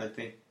agree. I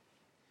think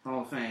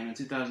Hall of Fame in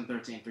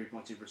 2013,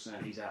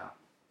 3.2%. He's out.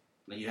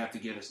 Now you have to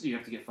get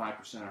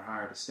 5% or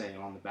higher to stay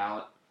on the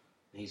ballot.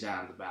 And he's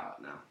out of the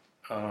ballot now.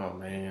 Oh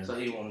man. So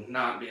he will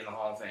not be in the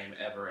Hall of Fame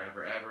ever,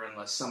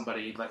 unless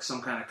somebody like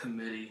some kind of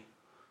committee.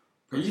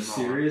 Are you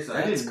serious?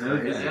 I That's didn't know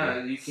crazy. that.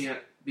 Yeah, you can't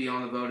be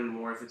on the vote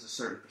anymore if it's a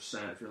certain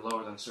percent. If you're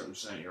lower than a certain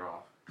percent, you're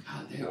off.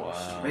 God, they are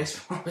Wow.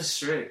 Baseball is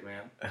strict,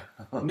 man.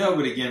 No,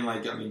 but again,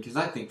 because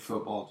I think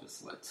football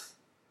just lets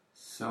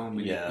so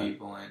many Yeah.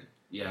 people in.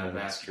 Yeah, Yeah, that's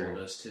basketball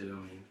true. does too.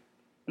 I mean,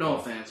 no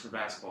offense for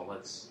basketball,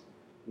 lets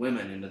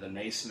women into the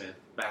Naismith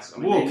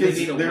basketball. Well, they 'cause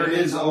need a there women's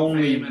is Hall of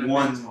only Fame and a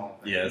one- men's Hall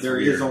of Fame. Yeah, it's There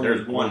weird. is only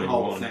There's one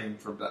Hall one of Fame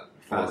for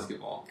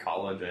basketball.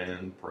 college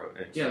and pro.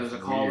 It's Yeah, there's a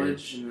just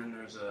college and then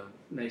there's a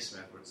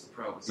Naismith where it's the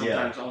pro. But Yeah.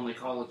 sometimes only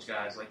college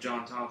guys like the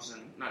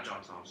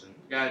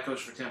guy that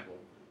coached for Temple,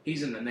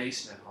 he's in the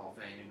Naismith Hall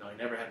of Fame, even though he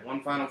never had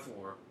one Final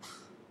Four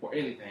or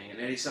anything. And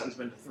Eddie Sutton's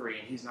been to 3,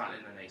 and he's not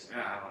in the Naismith.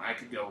 I don't know, I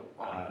could go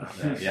on Weird. about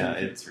that. Yeah,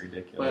 it's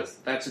ridiculous.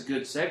 But that's a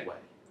good segue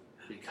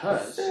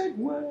because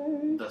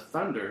Segway. the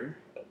Thunder.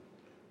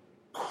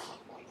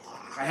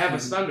 I have a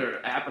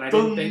Thunder app, and I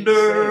didn't think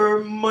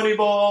Thunder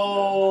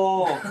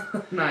Moneyball. to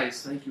say.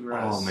 Nice, thank you,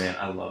 Russ. Oh man,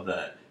 I love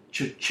that.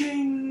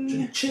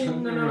 Cha-ching. Ching,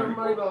 another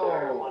money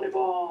ball.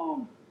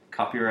 Moneyball.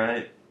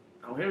 Copyright.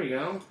 Oh, here we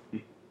go.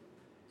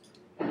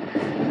 The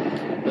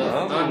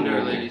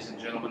Thunder, ladies and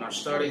gentlemen, are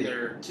starting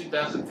their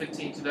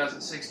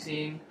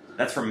 2015-2016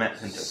 That's from Matt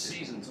Pinto.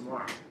 season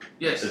tomorrow.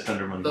 Yes, The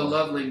Thunder Moneyball. the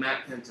lovely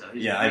Matt Pinto.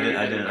 He's Yeah, I very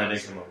didn't good about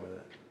it. come up with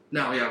it.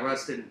 No, yeah,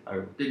 Russ didn't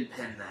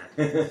pen that.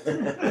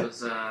 It was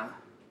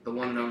the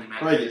one and only Matt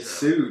Probably Pinto. get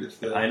sued if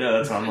the. I know,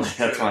 that's why I'm like,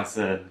 that's why I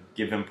said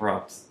give him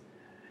props.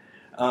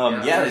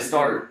 They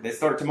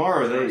start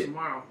tomorrow.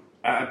 Tomorrow.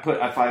 I put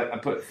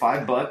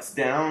 $5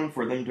 down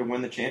for them to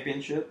win the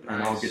championship,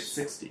 and I'll Nice. get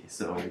 60.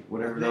 So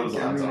whatever I those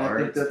think- odds I are,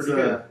 think it's that's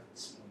pretty good.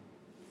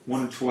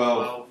 1 to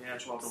 12. Yeah,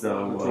 12 to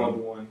So, 1. 12 to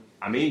 1.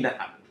 I mean,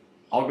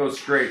 I'll go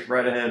straight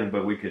right ahead,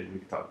 but we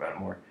could talk about it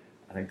more.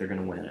 I think they're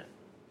going to win it,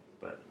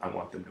 but I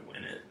want them to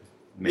win it.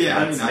 Maybe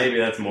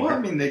that's more. Well, I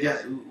mean, they got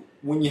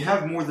when you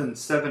have more than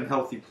 7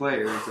 healthy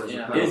players. As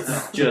Yeah.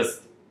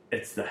 opposed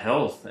It's the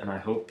health, and I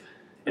hope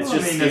it's Well,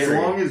 just I mean, scary.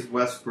 as long as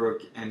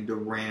Westbrook and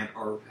Durant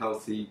are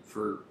healthy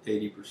for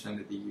 80%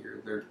 of the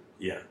year, they're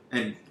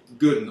and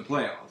good in the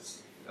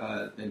playoffs,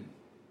 then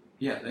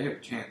yeah, they have a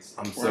chance.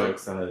 I'm so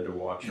excited to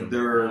watch them.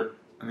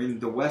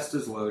 The West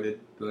is loaded,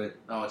 but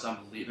Oh, it's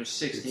unbelievable. There's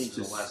 6 It's teams in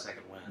the just- West that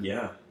could win.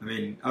 Yeah,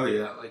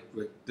 like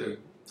with the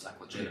It's like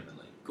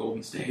legitimately.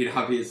 Golden State,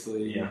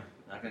 obviously. yeah.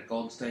 I got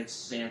Golden State,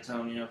 San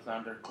Antonio,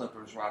 Thunder,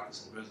 Clippers,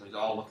 Rockets, and Grizzlies,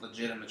 all with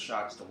legitimate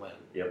shots to win.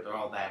 Yep. They're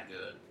all that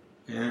good.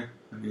 Yeah,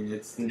 I mean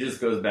it's It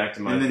just goes back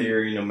to my And then-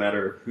 theory: no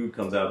matter who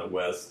comes out of the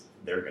West,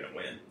 they're going to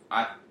win.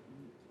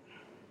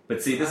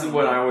 But see, this I is don't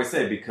what know. I always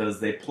say because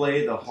they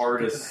play the They're gonna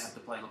hardest, have to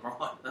play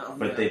LeBron. No,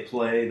 but they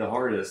play the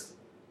hardest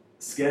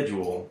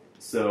schedule.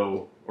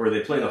 So, or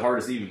they play the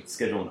hardest even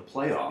schedule in the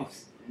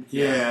playoffs.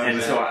 yeah, And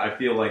but- so I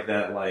feel like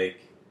that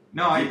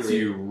no, I gets agree.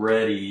 you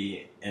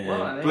ready. And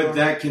But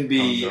that can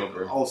be Comes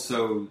over.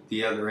 also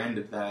the other end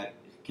of that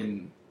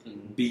can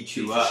beat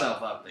you up.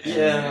 yourself up. They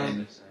Yeah.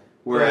 say.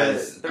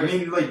 Whereas, But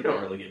you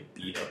don't really get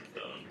beat up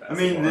though. In I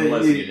mean, basketball,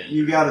 unless get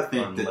you got to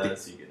think that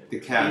unless you get the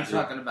You're Cavs are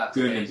talking about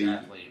gonna today's be-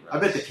 athlete. I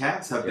bet the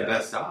Cavs have the Yeah.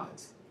 best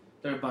odds.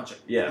 They're a bunch of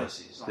Yeah,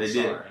 pussies. I'm they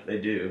do. sorry. They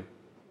do.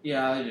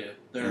 Yeah, they do.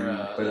 They're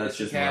But that's it's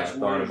the just my Cavs, thought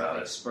Warriors, about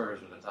and it. Spurs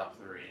are the top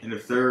 3. And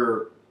if they're...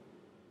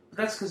 But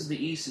that's because the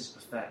East is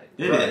pathetic.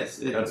 It Right. is.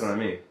 That's what I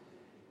mean.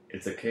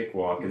 It's a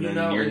cakewalk, and You then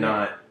know, you're and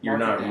not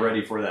mark it down.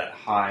 ready for that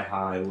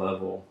high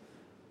level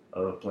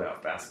of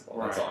playoff basketball.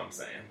 That's Right. all I'm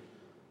saying.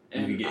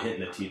 And you can get hit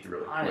in the teeth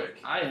really quick.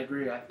 I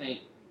agree. I think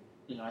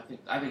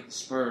the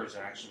Spurs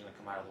are actually going to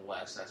come out of the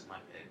West. That's my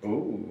pick.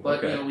 Ooh,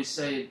 But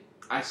okay.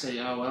 I say,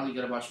 oh well, you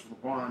got to watch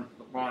LeBron.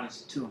 LeBron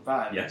is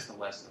 2-5 Yeah. against the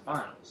West in the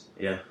finals.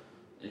 Yeah.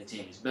 Any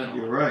team he's been on.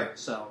 You're right.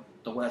 So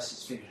the West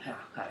has figured out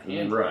how to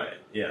handle Right.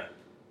 Yeah.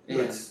 it.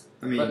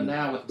 And, But, but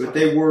now with but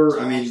they were,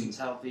 Thompson's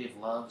healthy, if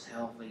Love's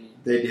healthy,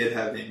 they did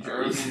have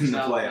injuries in the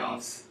Irving's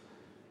playoffs.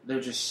 they're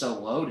just so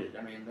loaded.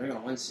 I mean, they're going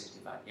to win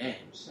 65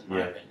 games in my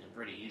Yeah. opinion,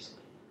 pretty easily.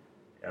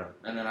 Yeah.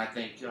 And then I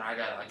think I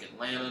got like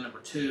Atlanta number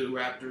 2,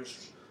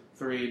 Raptors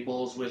 3,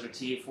 Bulls, Wizards,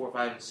 Heat 4,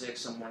 5, and 6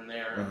 somewhere in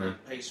there, and then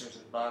Pacers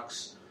and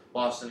Bucks,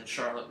 Boston and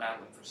Charlotte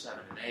battling for 7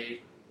 and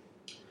 8.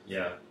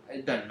 Yeah.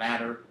 It doesn't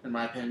matter in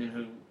my opinion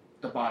who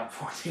the bottom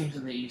 4 teams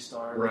in the East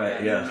are. Right,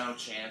 They yeah. have no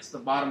chance. The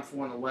bottom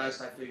 4 in the West,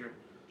 I figure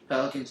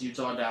Pelicans,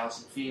 Utah, Dallas,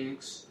 and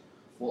Phoenix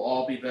will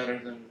all be better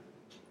than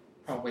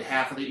probably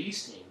half of the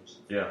East teams.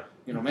 Yeah.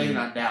 Maybe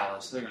not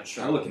Dallas. They're going to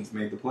struggle. Pelicans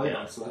made the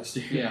playoffs last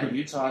year. Yeah,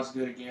 Utah's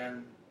good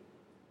again.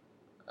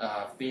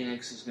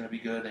 Phoenix is going to be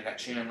good. They got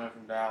Chandler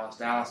from Dallas.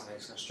 Dallas, I think,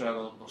 is going to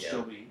struggle. They'll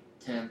still be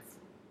 10th,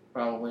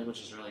 probably,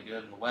 which is really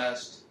good in the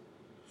West.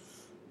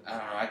 I don't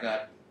know. I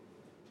got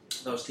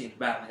those teams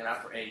battling it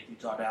out for 8,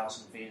 Utah, Dallas,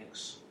 and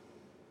Phoenix.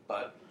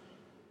 But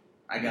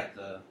I got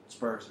the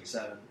Spurs in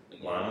 7.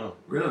 Again. Wow.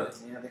 Really?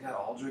 Yeah, they got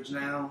Aldridge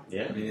now.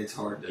 Yeah. I mean, it's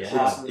hard.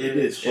 Yeah. It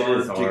is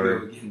hard to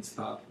hard. go against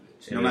Popovich.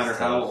 It No matter is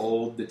how tough.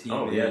 old the team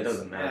is. Yeah, it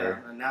doesn't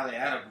matter. Yeah, and now they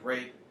had a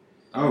great,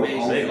 Oh,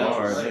 amazing they young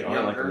are. player, They are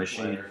young like a Hurt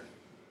machine. player.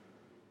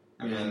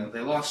 I mean, They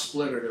lost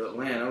Splitter to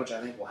Atlanta, which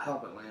I think will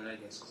help Atlanta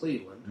against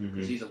Cleveland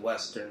because he's a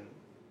Western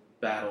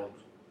battled,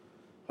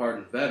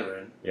 hardened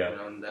veteran. Yeah. You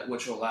know, and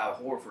which will allow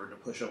Horford to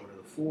push over to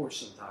the 4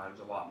 sometimes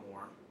a lot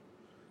more.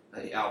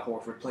 Al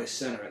Horford plays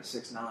center at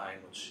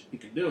 6'9", which you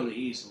can do in the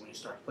East, and when you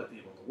start to play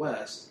people in the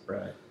West,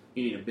 Right.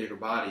 you need a bigger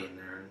body in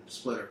there, and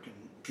Splitter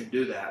can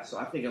do that. So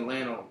I think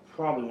Atlanta will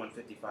probably win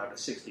 55 to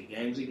 60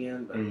 games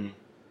again, but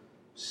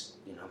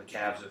you know, the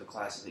Cavs are the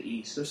class of the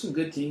East. There's some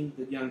good teams,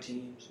 good young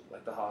teams,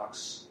 like the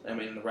Hawks. I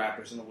mean, the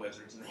Raptors and the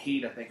Wizards. And the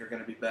Heat, I think, are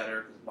going to be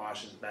better because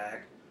Bosh is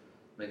back.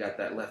 They got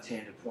that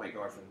left-handed point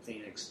guard from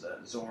Phoenix, the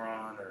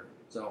Zoran or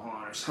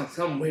Zohan or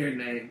some weird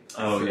name.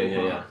 Oh,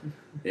 yeah.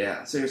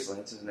 Yeah, seriously,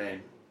 that's his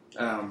name.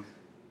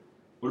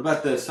 what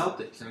about the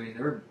Celtics? I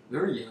mean,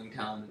 they're a young,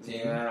 talented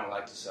team. Yeah, I don't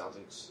like the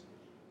Celtics.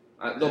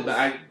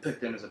 I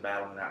picked them as a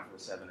battling out for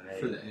 7 and 8.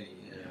 For the 8,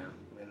 yeah.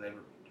 I mean,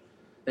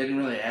 they didn't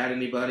really add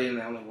anybody, and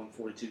they only won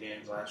 42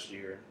 games last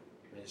year.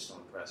 They just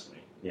don't impress me.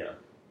 Yeah.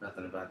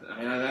 Nothing about that. I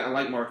mean, I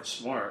like Marcus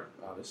Smart,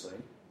 obviously.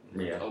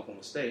 Yeah.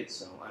 Oklahoma State,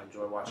 so I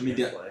enjoy watching him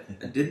play.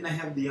 Didn't they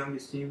have the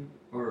youngest team?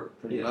 Or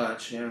Pretty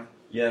much, yeah.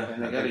 Yeah.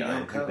 And they got a young I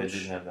think they coach.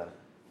 did have that.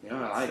 You know,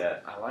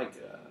 I like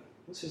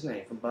what's his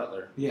name from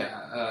Butler?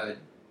 Yeah,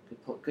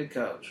 Good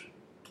coach.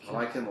 I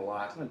like him a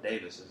lot. It's not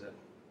Davis, is it?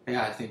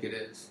 yeah, I think it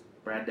is.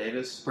 Brad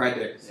Davis? Brad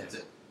Davis, Yeah. that's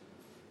it.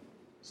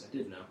 So I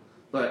did know.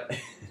 But,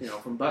 you know,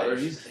 from Butler,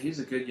 he's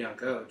a good young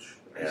coach.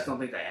 I just don't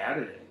think they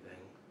added anything.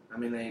 I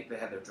mean, they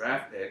had their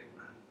draft pick.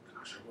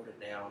 Gosh, I wrote it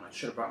down. I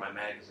should have brought my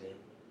magazine.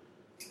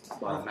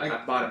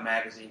 I bought a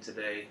magazine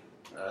today,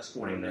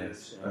 Sporting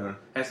News.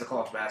 Has the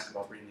college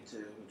basketball preview,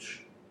 too,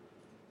 which,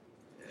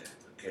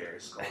 who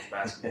cares? College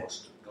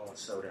basketball's going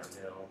so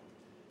downhill.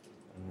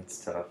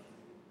 It's tough.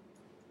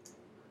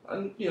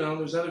 And, you know,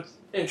 there's other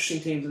interesting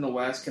teams in the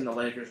West. Can the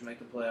Lakers make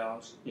the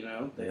playoffs? You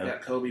know, they've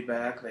got Kobe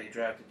back. They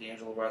drafted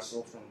D'Angelo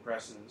Russell from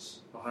Preston's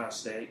Ohio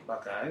State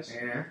Buckeyes.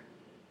 Yeah.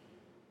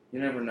 You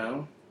never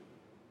know.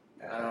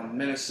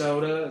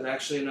 Minnesota is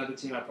actually another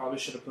team I probably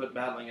should have put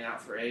battling it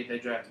out for 8. They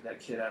drafted that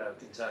kid out of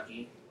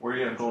Kentucky. Where are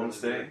you at, Golden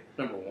State?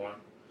 Number 1.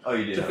 Oh,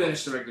 you did? To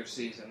finish the regular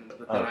season.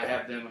 But then I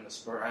have them in the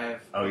Spurs. I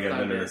have you have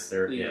them in the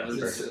third. Yeah, Yeah, in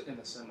the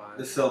semis.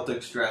 The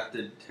Celtics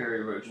drafted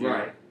Terry Rozier.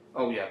 Right.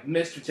 Oh, yeah.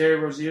 Mr. Terry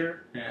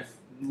Rozier. Yeah.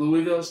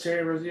 Louisville's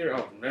Terry Rozier.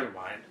 Oh, never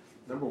mind.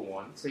 Number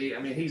 1. See, I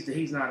mean,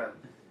 he's not a...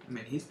 I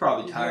mean, he's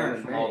probably tired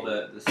not from a all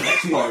name. the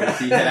sex parties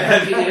he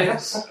had.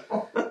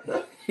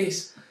 He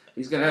is.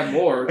 He's going to have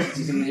more because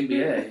he's in the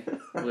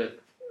NBA with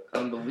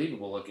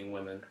unbelievable looking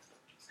women.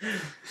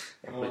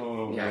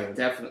 Oh, yeah, man.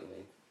 definitely.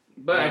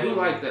 But I do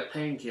like that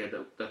Payne kid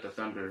that the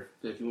Thunder,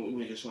 if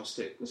we just want to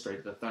stick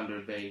straight to the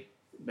Thunder, they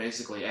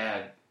basically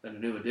add a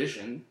new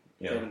addition,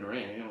 Kevin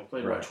Durant. You know,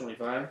 played about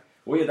 25.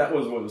 Well, yeah, that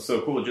was what was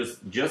so cool.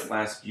 Just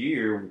last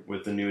year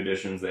with the new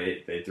additions,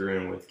 they threw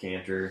in with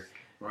Cantor,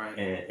 right?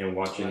 And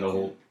watching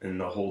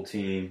the whole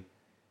team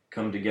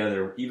come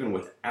together, even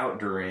without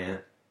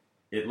Durant,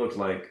 it looked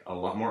like a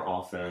lot more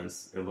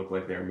offense. It looked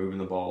like they were moving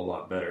the ball a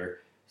lot better.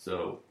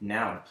 So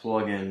now to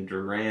plug in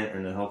Durant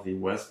and a healthy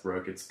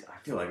Westbrook, I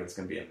feel like it's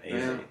going to be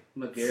amazing.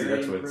 Yeah. See,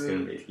 that's what it's going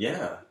to be.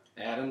 Yeah.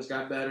 Adams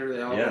got better.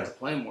 They all got to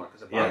play more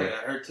because Ibaka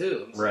got hurt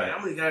too. Right.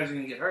 How many guys are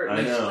going to get hurt? I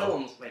They know. still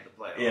almost made the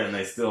playoffs. Yeah, and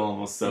they still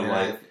almost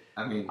I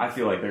mean, I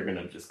feel like they're going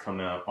to just come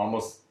out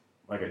almost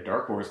like a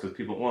dark horse because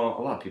a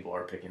lot of people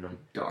are picking them.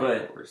 Dark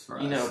horse for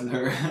us. You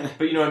know,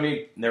 but you know what I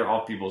mean? They're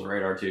off people's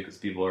radar too because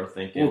people are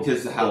thinking. Well,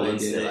 because how they Golden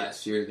did State.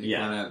 last year, they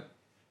kind of,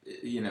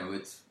 you know,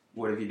 it's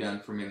what have you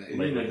done for me? You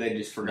know, they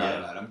just forgot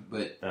about him.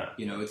 But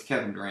you know, it's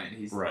Kevin Durant.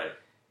 He's right.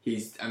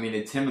 I mean,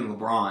 it's him and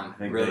LeBron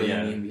really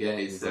in the NBA.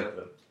 He's like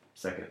the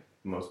second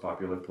most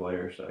popular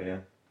player. So yeah.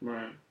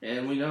 Right,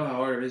 and we know how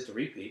hard it is to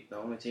repeat. The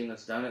only team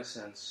that's done it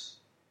since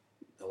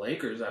the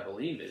Lakers, I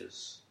believe,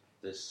 is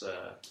this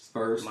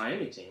Spurs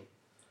Miami team.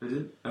 Is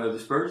it? The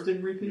Spurs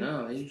didn't repeat?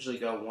 No, they usually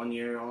go 1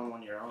 year on,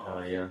 1 year off. Oh,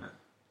 yeah.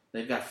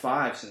 They've got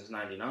 5 since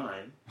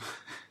 '99.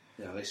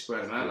 You know, they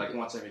spread them out like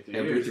once every 3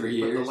 every years. 3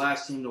 years. But the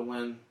last team to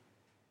win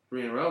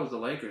 3 in a row was the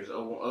Lakers,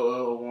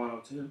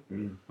 01, 02.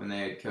 When they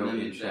had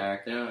Kobe and Shaq.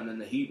 Yeah, and then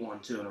the Heat won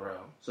 2 in a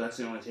row. So that's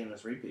the only team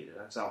that's repeated.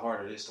 That's how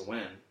hard it is to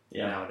win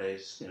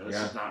nowadays. You know, this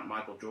is not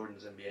Michael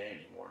Jordan's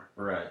NBA anymore.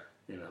 Right.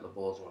 You know, the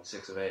Bulls won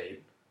 6 of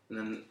 8. And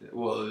then, it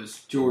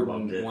was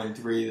Jordan won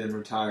 3, then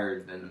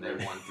retired, then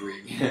they won 3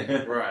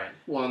 again. Right.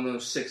 Well, in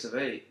those 6 of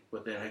 8,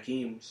 but then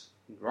Hakeem's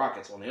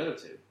Rockets won the other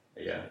 2.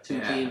 Yeah.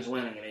 2 teams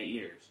winning in 8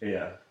 years.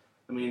 Yeah.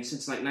 I mean,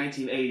 since like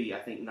 1980, I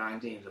think 9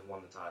 teams have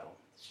won the title.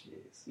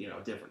 Jeez. You know,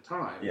 different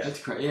times. Yeah, that's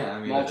crazy. Yeah, I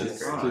mean,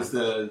 because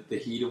the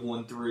Heat have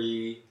won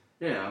 3.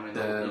 Yeah, I mean,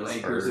 the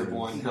Lakers have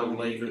won. The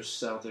Lakers,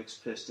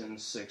 Celtics,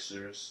 Pistons,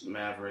 Sixers,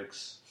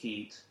 Mavericks,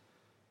 Heat,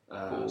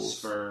 Bulls.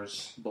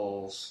 Spurs,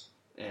 Bulls.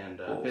 and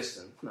Bulls.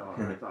 Pistons. No,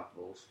 not the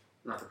Bulls.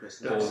 Not the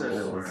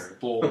Pistons.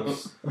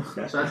 Bulls. So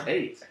that's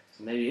 8. So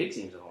maybe 8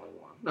 teams have only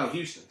won. No,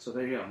 Houston. So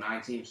there you go.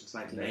 9 teams since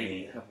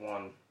 1980 have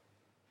won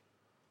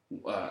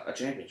a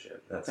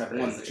championship. That's have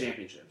crazy. won the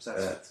championships.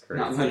 That's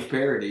crazy. Not much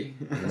parity.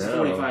 That's No.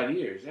 45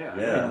 years, yeah.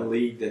 Yeah. In a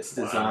league that's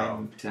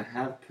designed to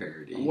have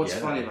parity. And what's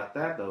Yeah. funny about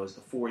that, though, is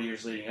the 4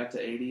 years leading up to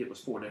 80, it was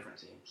 4 different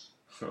teams.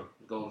 Huh.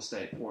 Golden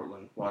State,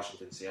 Portland,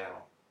 Washington,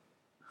 Seattle.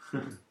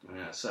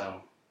 Yeah,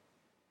 so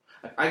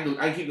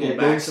I keep going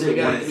back, so we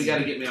got to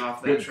get me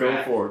off that Go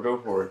track.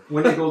 go for it.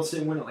 When did Golden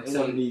State win it? Like It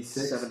won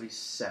 76?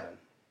 77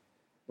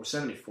 or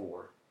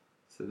 74.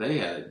 So they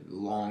had a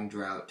long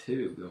drought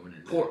too going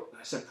into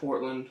I said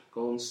Portland,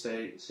 Golden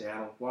State,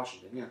 Seattle,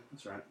 Washington. Yeah,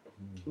 that's right.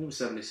 It was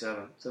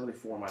 77.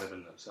 74 might have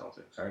been the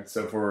Celtics. All right,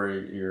 so for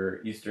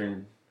your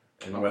Eastern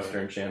and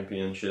Western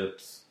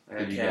championships, I got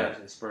who do you Cavs got?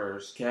 and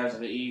Spurs. Cavs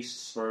in the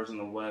East, Spurs in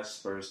the West.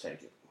 Spurs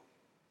take it.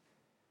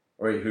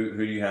 Wait, who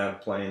do you have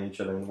playing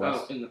each other in the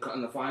West? Oh, in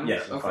the finals?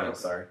 Yeah, the Okay. finals,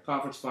 sorry.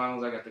 Conference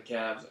finals, I got the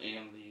Cavs and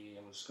I'm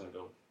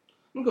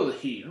going to go the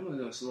Heat. I'm going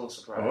to go a little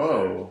surprise.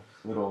 Whoa,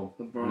 little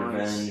LeBron,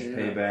 revenge, yeah.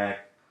 payback,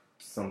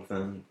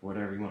 something,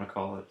 whatever you want to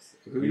call it.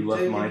 Who You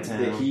left taking? my The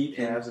town. Heat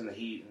and Cavs and the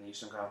Heat in the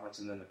Eastern Conference,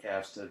 and then the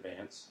Cavs to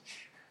advance.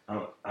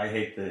 I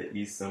hate the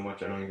East so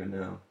much I don't even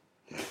know.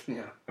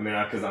 Yeah. I mean,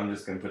 because I'm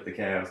just going to put the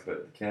Cavs,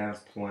 but the Cavs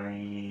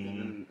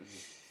playing...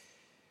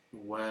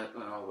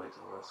 I'll wait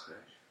till the West stage.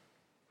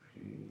 I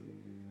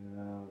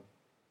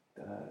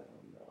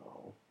don't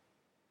know.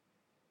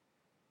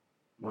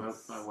 My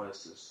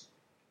West is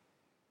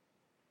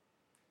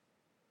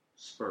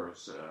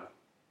Spurs,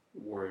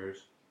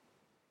 Warriors.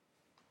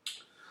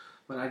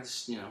 But I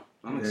just,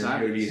 I'm then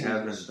excited. who do you to see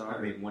have the in,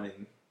 start.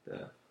 winning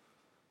the...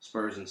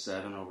 Spurs in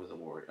 7 over the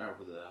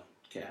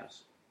Cavs.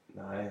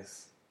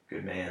 Nice.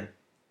 Good man.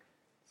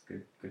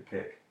 It's good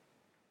pick.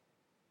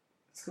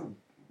 Let's go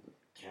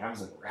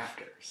Cavs and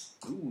Raptors.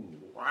 Ooh,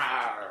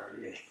 wow.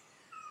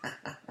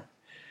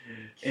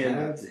 And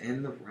Cavs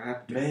and the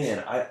Raptors.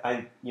 man,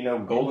 I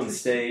Golden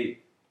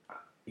State,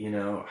 I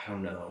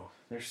don't know.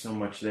 There's so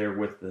much there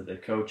with the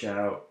coach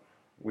out.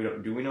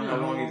 Do we know how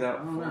long he's out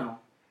I don't for? know.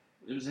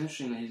 It was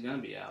interesting that he's going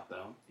to be out,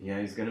 though.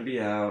 Yeah, he's going to be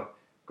out.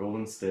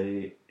 Golden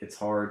State, it's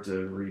hard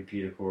to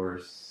repeat, of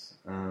course.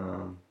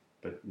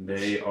 But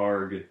they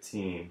are a good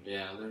team.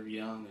 Yeah, they're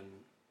young and...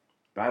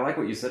 But I like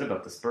what you said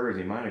about the Spurs.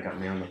 You might have got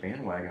me on the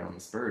bandwagon on the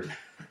Spurs.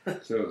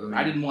 So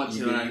I didn't want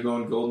to, and I You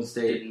going Golden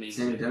State, didn't mean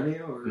San to.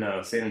 Antonio? Or?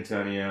 No, San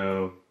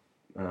Antonio,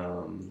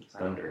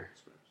 Thunder.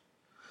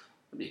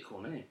 That'd be a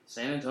cool name.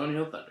 San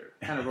Antonio Thunder.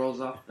 Kind of rolls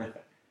off the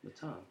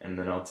tongue. And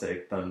then I'll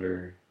take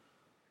Thunder,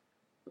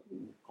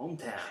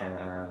 Hometown.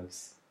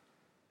 Cavs,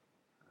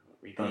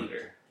 Repeat.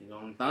 Thunder. You're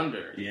going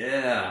Thunder.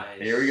 Yeah,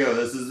 Nice. here we go.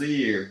 This is the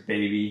year,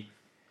 baby.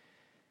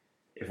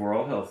 If we're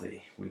all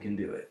healthy, we can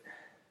do it.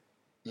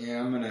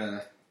 Yeah, I'm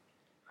gonna...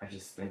 I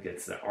just think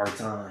it's our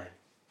time.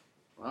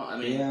 Well, I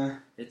mean, Yeah.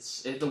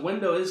 the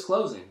window is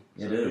closing.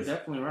 So It you're is.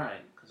 definitely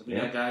right. Because we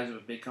got guys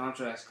with big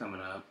contracts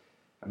coming up.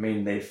 I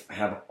mean, they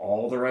have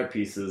all the right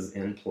pieces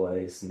in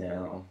place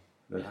now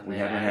that And we they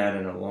haven't add- had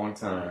in a long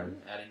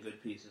time. Adding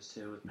good pieces,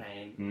 too, with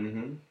Payne.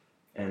 Mm-hmm.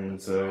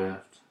 And so,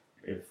 Draft.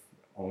 if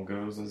all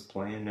goes as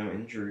planned, no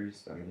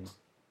injuries, I mean,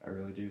 I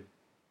really do.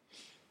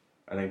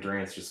 I think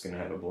Durant's just going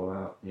to have a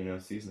blowout,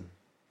 season.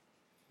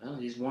 Well,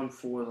 he won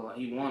before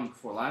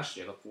last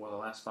year, before the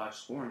last 5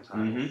 scoring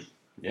titles. Mhm.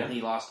 Yeah. And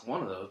he lost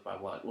one of those by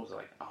what was it,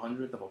 like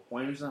 100th of a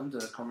point or something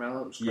to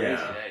Carmelo? It was crazy Yeah.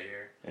 that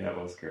year. Yeah, it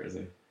was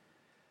crazy.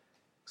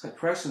 Looks like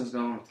Preston's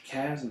going with the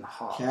Cavs and the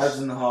Hawks. Cavs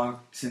and the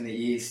Hawks in the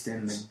East,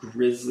 and the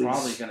Grizzlies,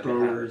 Probably gonna be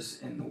Spurs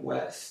in the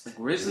West. The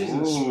Grizzlies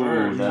and Ooh,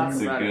 Spurs. that's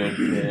Talk a about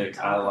good pick.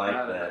 I talk like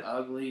about that. An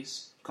ugly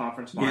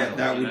conference final. Yeah,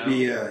 that would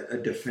be a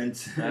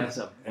defense. That's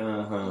a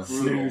Uh-huh.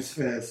 snooze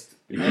fest.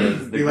 Because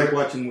It'd be like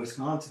watching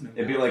Wisconsin.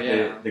 it'd be like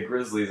Yeah. the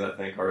Grizzlies, I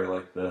think, are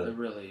like they're the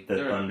really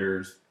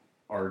Thunder's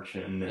arch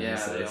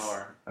nemesis. yeah, they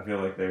are. I feel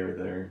like they're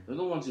there. They're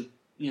the ones who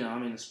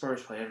the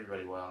Spurs play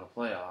everybody well in the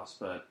playoffs,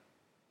 but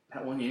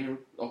that one year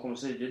Oklahoma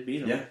City did beat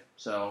them. Yeah.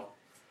 So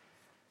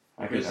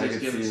I could give see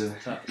us the the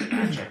toughest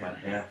matchup. I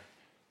think. yeah.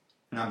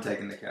 And I'm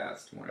taking the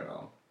Cavs to win it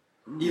all.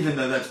 Even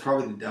though that's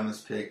probably the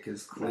dumbest pick,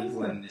 because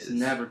Cleveland It's is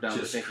never done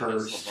just to pick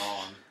cursed. against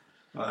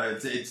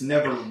LeBron. It's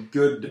never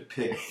good to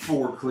pick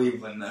for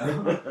Cleveland,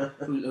 though.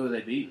 Who are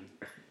they beating?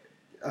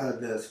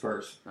 The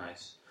Spurs.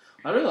 Nice.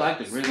 I really like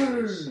the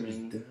Grizzlies. I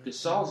mean,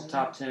 Gasol's a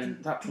top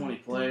 20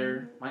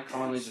 player. Mike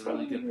Conley's a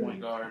really good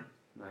point guard.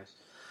 Nice.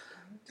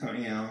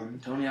 Tony Allen.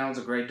 Tony Allen's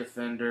a great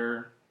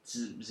defender.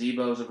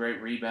 Zebo's a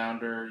great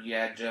rebounder. You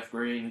add Jeff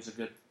Green, who's a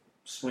good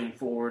swing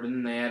forward, and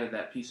then they added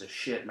that piece of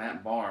shit,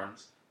 Matt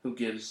Barnes, who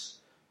gives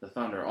the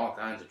Thunder all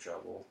kinds of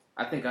trouble.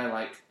 I think I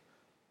like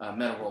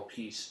Metta World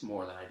Peace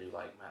more than I do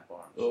like Matt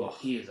Barnes. Ugh.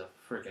 He is a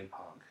freaking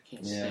punk. I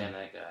can't stand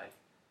that guy.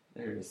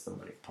 There's so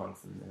many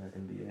punks in the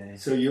NBA.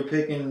 So you're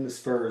picking the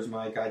Spurs,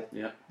 Mike.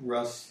 Yeah.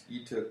 Russ,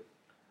 you took...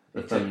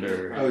 The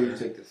Thunder. Oh, you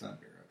took the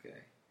Thunder. Okay.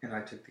 And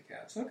I took the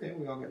Cavs. Okay,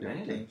 we all got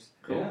different Yeah. teams.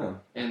 Cool. Yeah.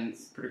 And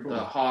It's pretty cool. the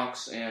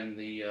Hawks and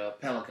the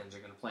Pelicans are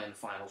going to play in the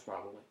finals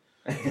probably.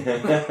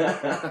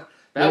 That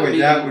Boy, would be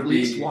that the would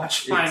least be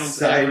watched finals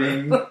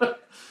exciting. ever.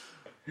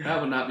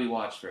 That would not be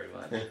watched very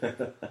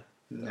much.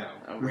 No.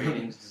 A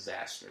ratings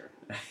disaster.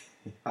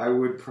 I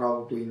would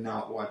probably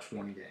not watch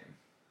one game.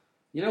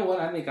 You know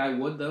what? I think I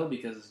would, though,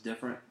 because it's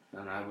different,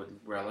 and I would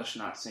relish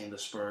not seeing the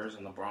Spurs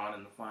and LeBron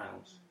in the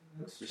finals.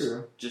 That's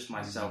true. Just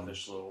my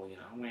selfish little,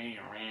 thing.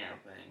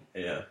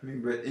 Yeah. I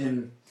mean, but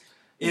in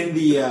the in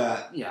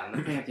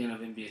the pantheon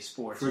of NBA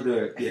sports, for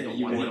the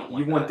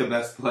you want the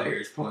best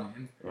players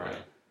playing. Right.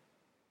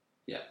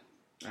 Yeah,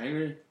 I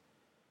agree.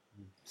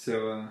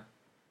 So,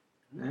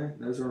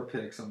 those are our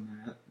picks on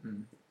that.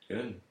 And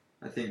Good.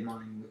 I think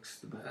mine looks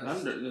the best.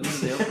 Thunder,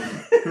 they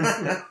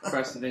open.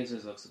 Preston thinks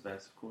his looks the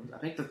best, of course. I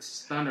think the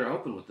Thunder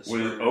open with the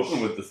Spurs.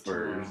 Open with the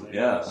Spurs.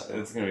 Tomorrow, So.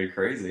 It's going to be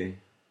crazy.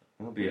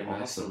 That'll be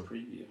awesome.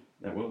 Preview.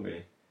 That will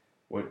be.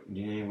 What do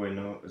you anybody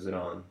know? Is it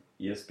on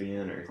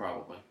ESPN or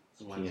Probably.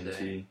 It's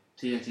Wednesday.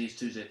 TNT's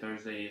Tuesday,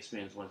 Thursday.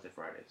 ESPN's Wednesday,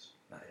 Fridays.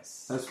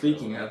 Nice. Now,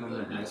 speaking of, I'm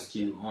going to ask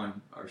you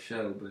on our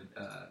show, but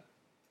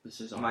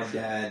this is my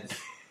dad's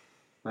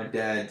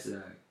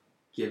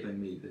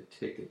giving me the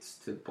tickets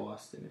to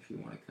Boston if you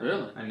want to come.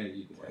 Really? I know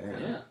you'd want to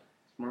come. Yeah.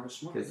 Marcus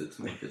Smart. Because it's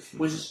Marcus Smart.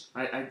 Which is,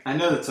 I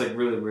know that's like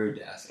really rude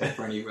to ask in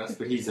front of you, Russ,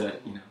 but he's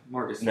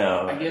Marcus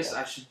Smart. No. I guess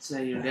I should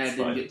say your dad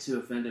didn't fine. get too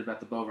offended about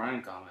the Bo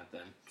Ryan comment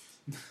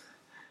then.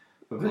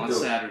 But On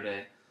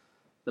Saturday.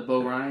 The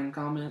Bo Ryan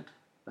comment?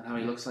 About how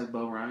he looks like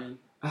Bo Ryan?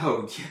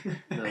 Oh,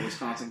 The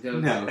Wisconsin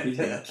coach? no, he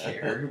doesn't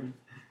care.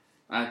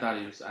 I thought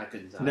he was. I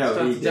couldn't tell.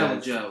 No, he tell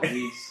does. Joe.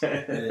 He's.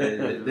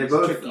 They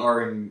both tricky.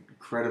 are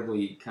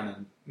incredibly kind of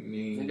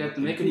mean. They got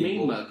to make a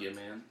mean mug you,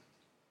 man.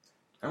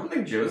 I don't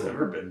think Joe's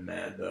ever been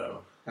mad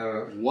though.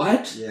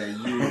 What? Yeah,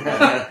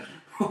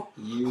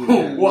 you.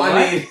 Well,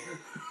 I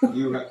mean,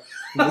 you.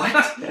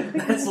 What?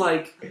 That's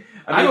like.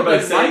 I mean, don't by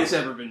think saying- Mike's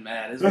ever been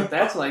mad. Is what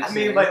that's like. I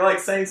saying. mean, like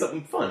saying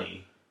something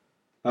funny.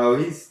 Oh,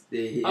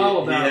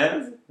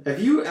 about. Have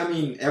you? I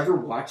mean, ever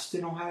watched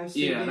an Ohio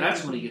State Yeah, game?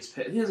 that's when he gets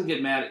pissed. He doesn't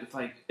get mad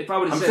if I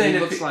would have I'm said saying he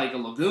if looks he- like a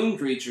lagoon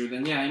creature,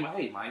 then yeah,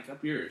 hey Mike,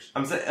 up yours.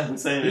 I'm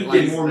saying. He'd it get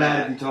like more that.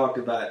 mad if you talked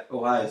about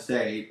Ohio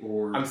State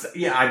or. I've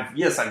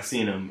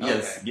seen him.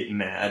 Yes, Okay. getting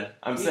mad.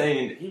 I'm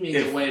saying he means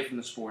if- away from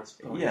the sports.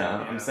 Podium, Yeah,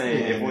 I'm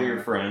saying if one of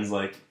your friends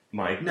like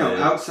Mike. No, did,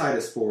 outside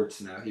of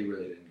sports, no, he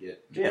really didn't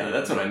get. Yeah,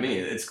 that's what I mean.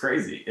 It's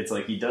crazy. It's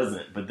like he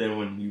doesn't, but then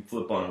when you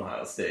flip on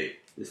Ohio State,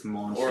 This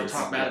monster. Or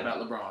talk bad about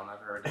LeBron. I've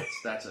heard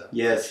that's a.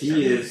 Yes,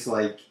 he is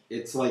like.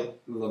 It's like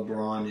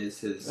LeBron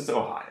is his. it's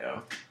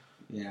Ohio.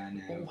 Yeah, I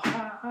know.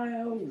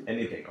 Ohio.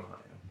 Anything Ohio.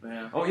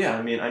 Yeah. Oh yeah,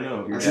 I mean I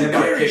know. Your I've dad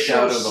never got kicked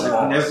out of the I've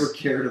loss. never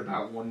cared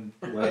about one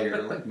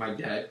player like my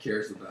dad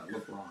cares about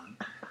LeBron.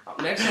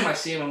 Next time I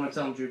see him, I'm gonna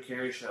tell him Drew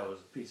Carey show is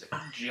a piece of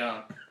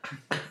junk.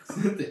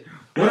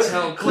 What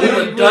hell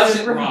Cleveland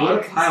doesn't What a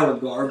rock. pile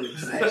of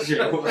garbage that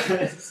show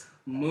was.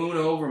 Moon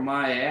over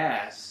my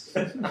ass.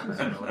 I don't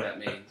know what that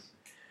means.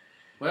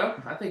 Well,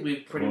 I think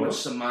we've pretty much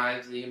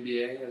surmised the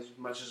NBA as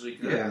much as we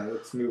could. Yeah,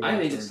 let's move on. I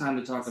think it's time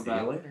to talk See you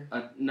about later.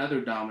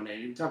 another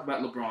dominator. We talk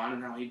about LeBron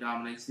and how he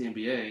dominates the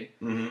NBA.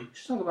 Mm-hmm. We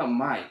should talk about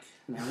Mike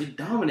and how he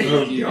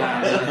dominated you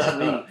guys last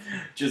week.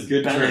 Just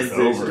Good bent us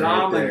transition. over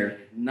right there. Dominated.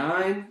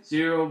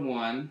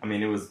 9-0-1. I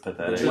mean, it was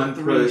pathetic. The one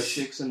To push.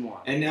 3-6-1.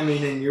 And I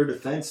mean, in your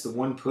defense, the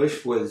one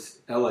push was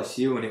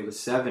LSU, and it was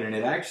 7, and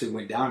it actually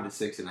went down to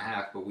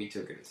 6.5, but we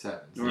took it at 7.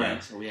 So.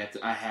 Right, Yeah. so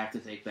I have to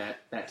take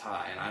that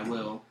tie, and I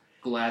will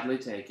gladly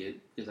take it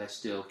because I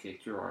still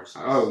kicked your arse.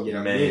 Oh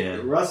yeah,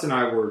 Man. Russ and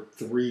I were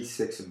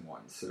 3-6-1,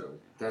 so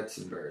that's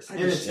embarrassing.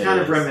 And it's It kind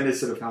of is.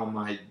 reminiscent of how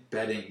my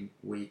betting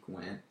week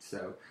went.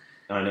 So,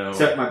 I know.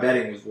 except my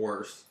betting was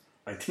worse.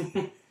 I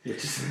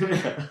Which is know.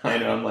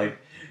 I'm like,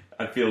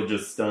 I feel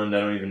just stunned. I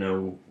don't even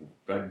know.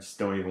 I just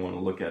don't even want to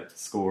look at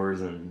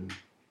scores and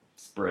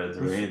spreads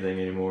or anything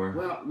anymore.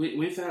 Well,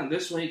 we found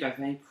this week. I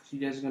think you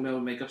guys are gonna be able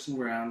to make up some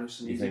ground. There's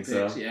some You easy think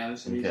picks. so? Yeah,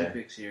 there's some easy Okay.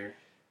 picks here.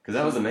 Because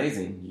that was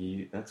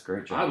amazing. That's a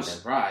great job. I was man.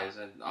 surprised,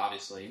 and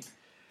obviously,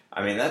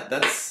 I mean, that's.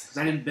 because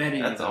I didn't bet any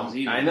of That's those all.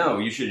 either. I know.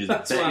 You should just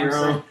That's bet what your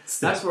I'm own.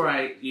 saying. That's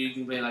where you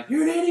can be like,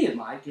 you're an idiot,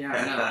 Mike. Yeah,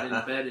 I know. I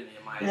didn't bet any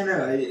of my I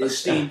know,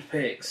 esteemed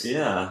picks.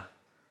 Yeah.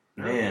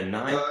 Man,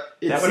 9.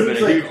 it That would have been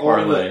seems a huge like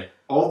parlay.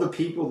 all the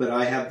people that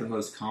I have the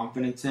most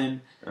confidence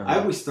in, I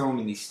always throw them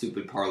in these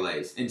stupid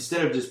parlays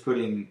instead of just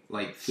putting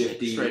like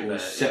 50 Straight or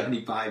bet,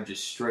 75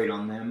 just straight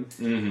on them.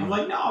 Mhm. I'm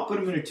like, no, I'll put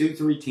them in a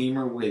 2-3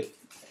 teamer with,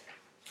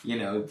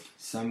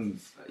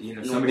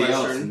 somebody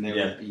else in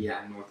there.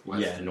 Yeah.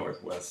 Northwestern. Yeah,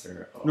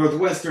 Northwestern. Oh.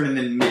 Northwestern and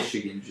then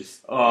Michigan.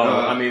 Just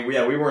I mean, we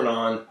weren't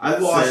on I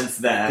lost since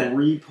that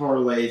 3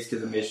 parlays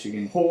because of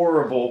Michigan.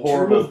 horrible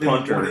 2 of them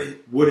punter.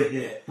 would have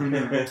hit.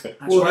 That's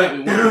Well, right,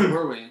 we weren't,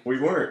 were we? We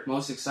weren't.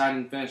 Most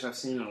exciting finish I've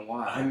seen in a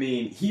while. I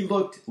mean, he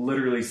looked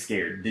literally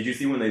scared. Did you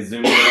see when they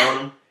zoomed in on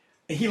him?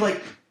 He threw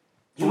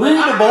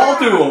the ball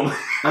to him.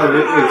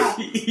 Oh,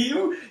 it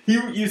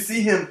was. You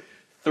see him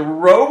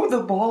throw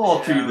the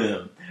ball to Yeah.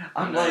 them.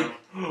 I'm like,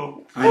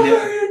 what I know.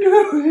 are you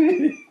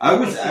doing? I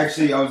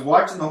was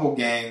watching the whole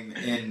game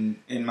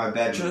in my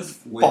bedroom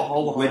Just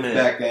fall with on it.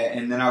 Becca,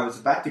 and then I was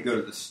about to go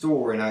to the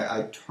store, and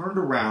I turned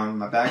around,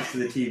 my back's to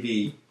the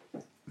TV,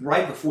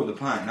 right before the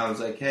punt, and I was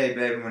like, hey,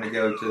 babe, I'm going to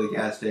go to the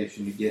gas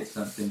station to get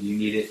something. Do you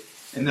need it?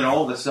 And then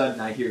all of a sudden,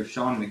 I hear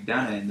Sean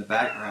McDonough in the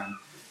background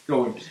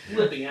going,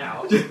 flipping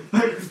out.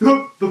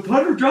 the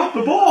punter dropped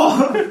the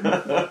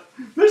ball.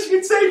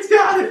 Michigan State's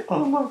got it.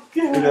 Oh my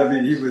god! And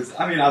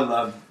I mean, I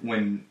love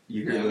when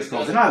you hear those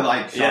calls, and I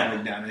like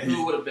Sean McDonough.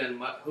 Who would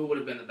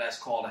have been the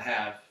best call to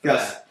have?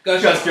 Gus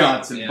Gus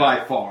Johnson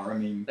by far. I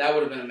mean, that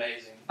would have been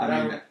amazing.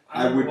 I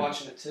I remember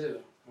watching it too.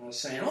 I was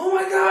saying, "Oh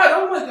my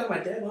god!" My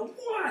dad went,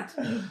 "What?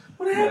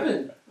 What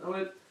happened?" I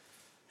went,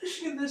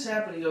 "Michigan, this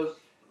happened." He goes,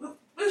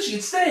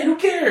 "Michigan State, who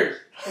cares?"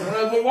 And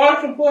I went,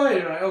 "Watch them play."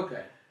 And I'm like,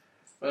 "Okay."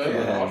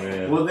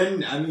 Man. Well,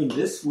 then, I mean,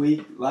 last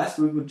week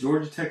with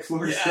Georgia Tech,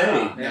 Florida State.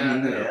 I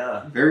mean,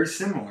 they're very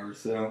similar.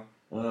 So,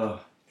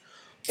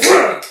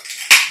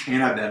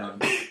 and I bet on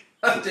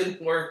That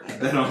didn't work. I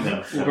bet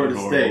on Florida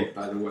State,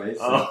 by the way.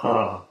 So.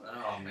 Oh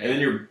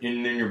man!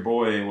 And then your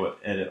boy, what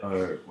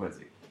is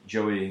it?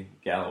 Joey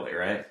Galloway,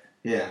 right?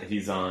 Yeah,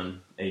 He's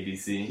on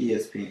ABC.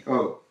 ESPN.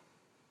 Oh,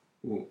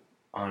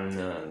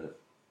 On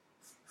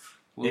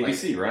well,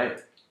 ABC, right?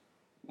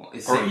 Well,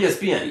 Or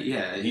ESPN.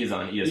 Yeah, He's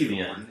on either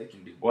ESPN. one, they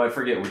can do. Well, I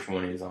forget which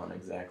one he's on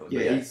exactly.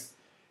 Yeah,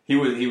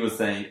 but he was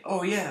saying,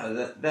 oh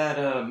yeah,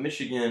 that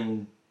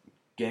Michigan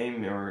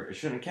game or it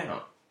shouldn't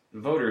count.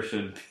 The voters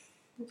should.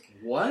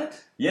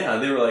 What? Yeah,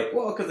 they were like,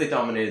 well, because they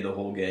dominated the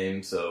whole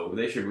game, so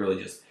they should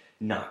really just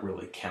not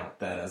really count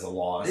that as a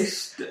loss.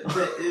 They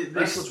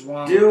That's what's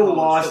wrong. still with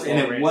lost, and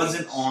football it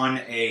wasn't rankings. on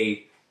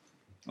a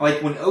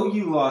like when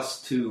OU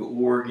lost to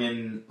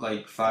Oregon,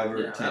 like 5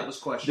 or 10. That was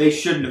questionable. They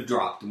shouldn't have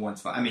dropped the 1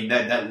 spot. I mean,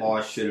 that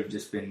loss should have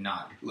just been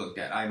not looked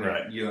at. I mean,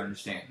 Right. You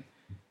understand,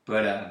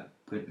 but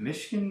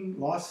Michigan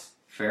lost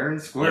fair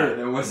and square. Yeah,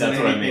 There wasn't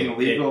that's what I anything mean.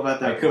 illegal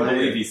about that. I couldn't play.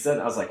 believe he said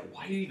that. I was like,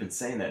 why are you even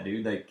saying that,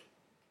 dude? Like,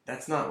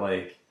 that's not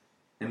like.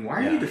 And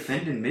why are you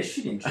defending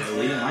Michigan,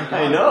 Joey? My God,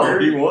 I know,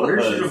 he was.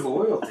 Where's your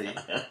loyalty?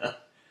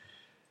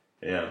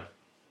 Yeah.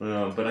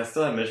 But I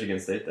still had Michigan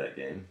State that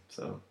game,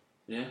 so.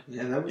 Yeah,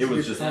 that was It was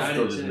a good just, time. it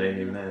still just made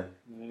me mad.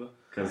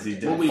 Because he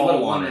Well, didn't we would have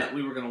fall won on that. it.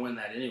 We were going to win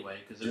that anyway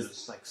because it Just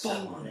was like fall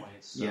 7 on it.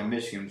 points. So. Yeah,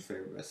 Michigan was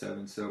favored by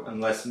 7. So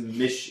unless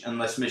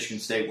Michigan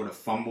State would have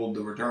fumbled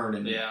the return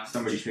and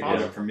somebody picked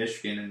it up from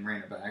Michigan and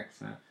ran it back.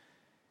 So.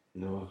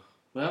 No.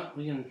 Well,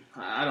 we can.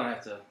 I don't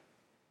have to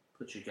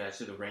put you guys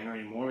through the ringer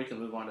anymore. We can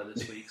move on to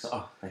this week's.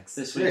 Oh, thanks.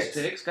 This week's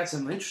picks got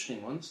some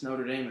interesting ones.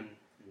 Notre Dame and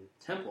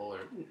Temple.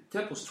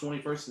 Temple's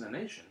 21st in the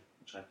nation,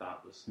 which I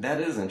thought was.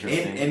 That is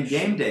interesting. And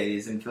game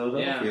days in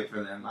Philadelphia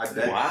for them. I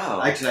bet. Wow.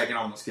 Actually, I can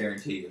almost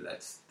guarantee you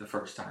that's the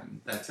first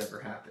time that's ever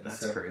happened.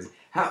 That's crazy.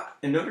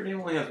 And Notre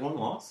Dame only has 1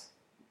 loss?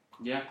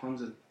 Yeah,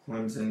 Clemson.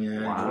 Clemson,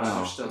 yeah.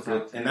 Wow. Still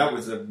Good. And that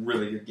was a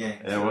really good game.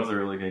 It was a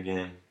really good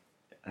game.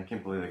 I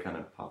can't believe they kind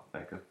of popped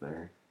back up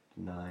there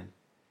to 9.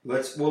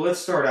 Let's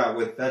start out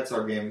with that's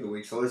our game of the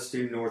week. So let's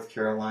do North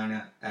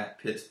Carolina at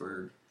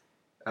Pittsburgh.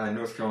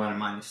 North Carolina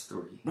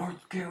 -3.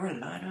 North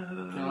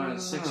Carolina. Carolina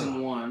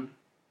 6-1,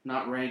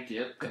 not ranked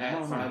yet. At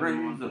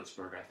 5-1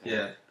 Pittsburgh, I think.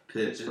 Yeah,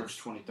 Pittsburgh's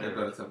 23rd. They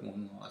both have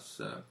 1 loss.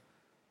 So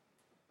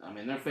I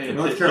mean, they're favored.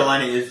 North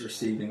Carolina is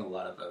receiving a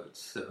lot of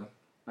votes. So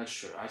That's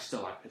true. I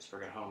still like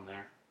Pittsburgh at home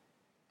there.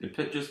 Did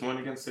Pitt just win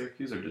against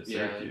Syracuse, or did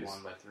Syracuse? Yeah, they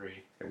won by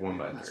 3. They won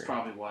by 3. That's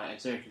probably why. And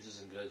Syracuse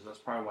isn't good, so that's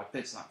probably why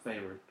Pitt's not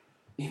favored,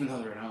 even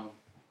though they're at home.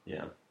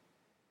 Yeah.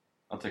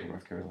 I'll take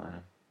North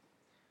Carolina.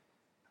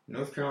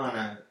 North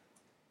Carolina,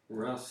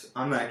 Russ.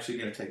 I'm actually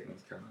going to take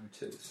North Carolina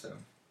too. So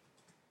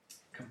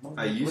Come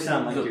on. you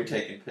sound like you're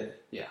taking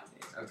Pitt. Yeah.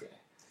 Okay.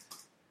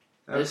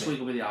 This week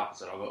will be the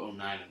opposite. I'll go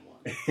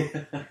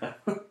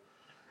 9-1.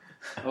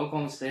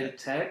 Oklahoma State at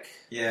Tech.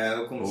 Yeah,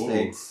 Oklahoma Ooh.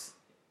 State's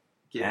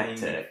At getting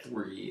Tech.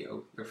 3.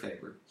 They're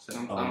favored. So.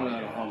 I'm Oh going my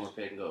to gosh. homer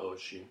pick and go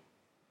OSU.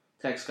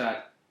 Tech's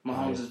got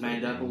Mahomes is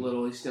banged up a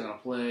little. He's still going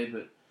to play,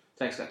 but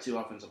Tech's got 2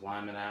 offensive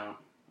linemen out.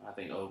 I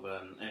think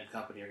Oba and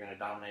company are going to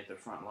dominate their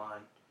front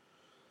line.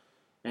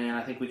 And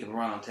I think we can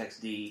run on Tech's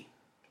D,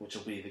 which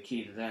will be the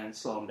key to then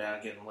slow them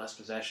down, give them less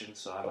possession.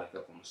 So I like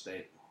Oklahoma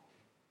State.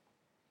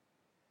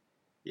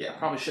 Yeah. I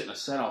probably shouldn't have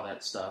said all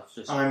that stuff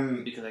just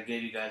because I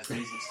gave you guys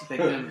reasons to pick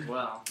them as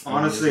well.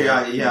 Honestly,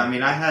 I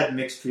had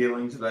mixed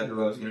feelings about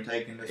who I was going to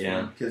take in this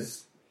Yeah. one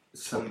because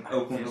some I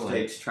Oklahoma feel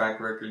State's track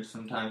record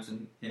sometimes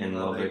in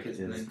Lubbock has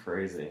is been.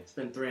 crazy. It's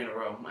been 3 in a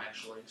row,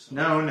 actually. So.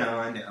 No,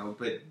 I know,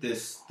 but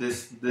this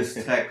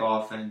Tech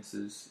offense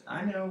is.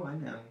 I know.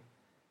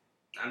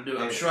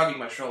 I'm shrugging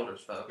my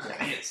shoulders, folks. I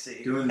can't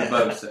see. Doing the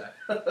Bosa.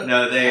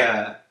 No,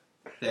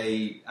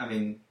 they. I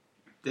mean,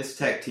 this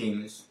Tech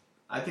team is.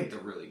 I think they're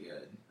really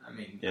good. I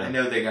mean, Yeah. I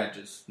know they got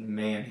just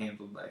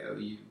manhandled by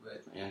OU,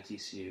 but And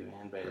TCU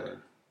and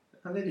Baylor.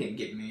 they didn't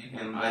get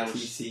manhandled And by Iowa-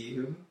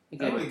 TCU. They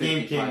The gave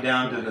game came 55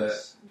 down to the.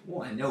 points.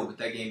 Well, I know, but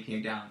that game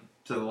came down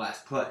to the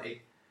last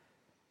play.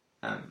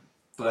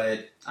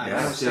 But Iowa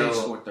I'm State still.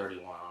 scored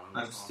 31 on them.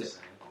 I'm that's all still-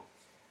 saying.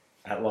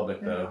 At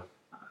Lubbock, though.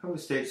 Iowa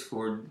State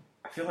scored.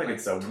 I feel like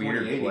it's a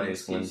weird 28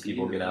 place when against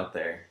people TCU. get out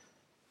there.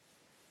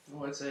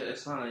 Well,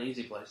 it's not an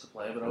easy place to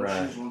play, but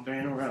Right. OSU's won 3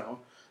 in a row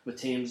with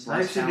teams. I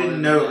less actually talented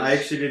didn't than know. this. I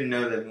actually didn't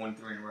know they won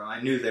 3 in a row.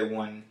 I knew they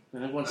won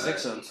And they won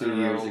 6 in 2 a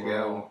years row ago,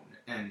 overall.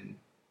 and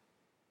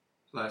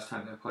last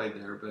time they played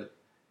there. But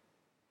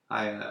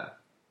I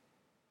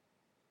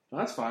Well,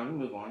 that's fine. We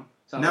move on.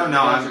 No, like you no,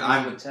 guys are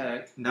I'm- going with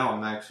Tech. no,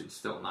 I'm actually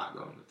still not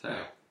going with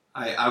Tech.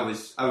 I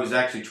was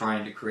actually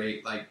trying to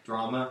create like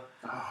drama.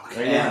 Oh,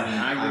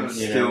 Yeah, I agree I'm with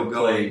You you. still know,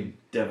 going- play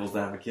devil's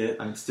advocate.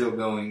 I'm still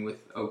going with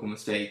Oklahoma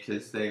State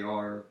because they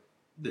are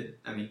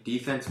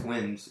defense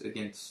wins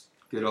against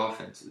good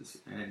offenses,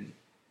 and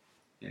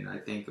I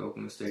think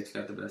Oklahoma State's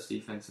got the best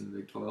defense in the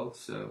Big 12.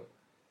 So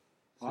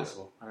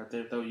Possible.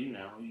 Though you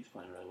know, he's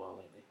playing really well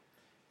lately.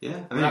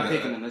 yeah, We're not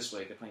picking them this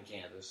week. They're playing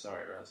Kansas.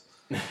 Sorry, Russ.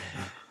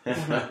 We're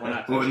not Well,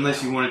 touching unless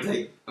that you one. want to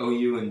take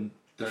OU and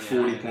the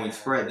 40-point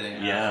spread they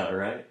have. Yeah,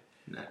 right.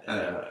 Uh,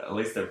 At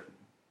least they're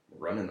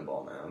running the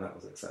ball now. That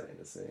was exciting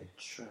to see.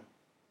 It's true.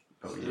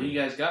 Oh, So who you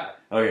guys got?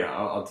 Oh yeah,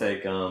 I'll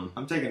take I'm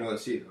taking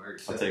OSU.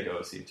 I'll take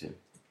OSU too.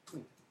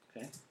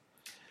 Okay.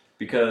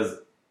 Because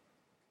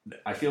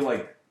I feel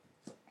like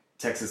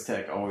Texas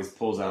Tech always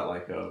pulls out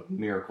like a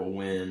miracle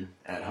win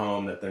at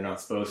home that they're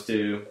not supposed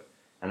to,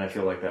 and I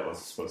feel like that was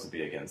supposed to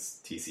be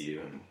against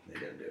TCU and they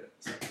didn't do it.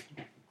 So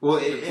Well,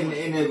 and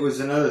it was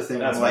another thing.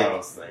 that's like, what I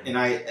was thinking.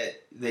 and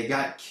they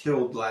got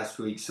killed last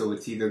week, so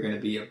it's either going to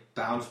be a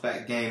bounce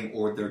back game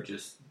or they're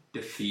just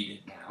defeated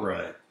now.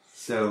 Right.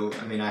 So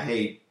I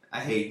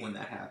hate when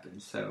that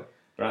happens. So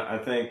But I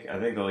think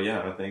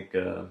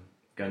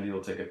Gundy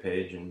will take a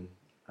page and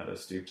out of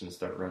Stoops and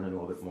start running a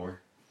little bit more.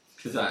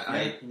 because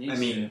he needs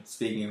to.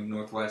 speaking of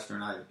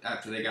Northwestern,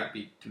 after they got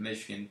beat to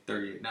Michigan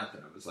 38-0, I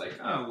was like,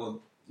 oh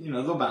well,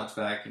 they'll bounce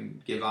back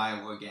and give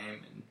Iowa a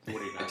game. And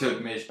I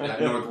took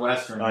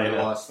Northwestern and they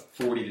know. lost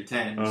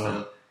 40-10. Uh-huh.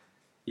 So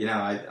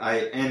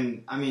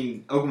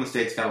Oklahoma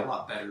State's got a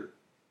lot better,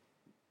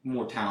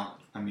 more talent.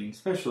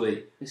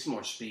 Especially It's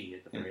more speed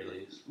at the very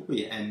least.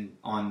 and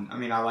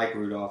I like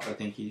Rudolph. I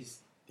think he's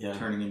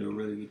turning into a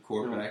really good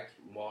quarterback.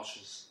 Walsh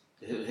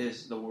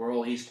is the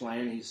role he's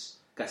playing. He's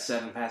got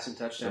 7 passing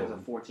touchdowns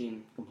and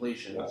 14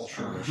 completions. Walsh.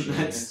 And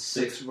That's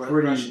 6 pretty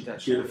rushing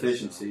touchdowns. good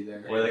efficiency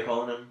there. What are they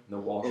calling him? The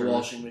Walsh. The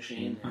washing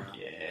machine.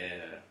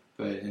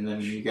 Yeah. And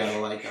then you gotta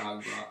like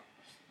Agba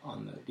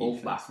on the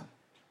defense. Ogba.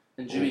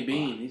 And Jimmy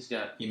Bean, he's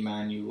got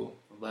Emmanuel.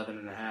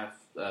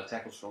 11.5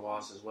 tackles for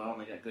loss as well,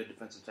 and they got good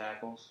defensive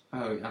tackles.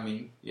 Oh,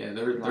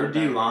 their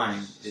D line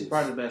It's is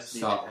probably the best D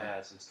solid. they've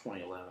had since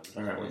 2011.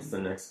 All right. What's the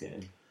next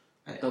game?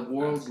 The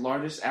world's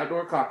largest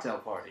outdoor cocktail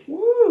party.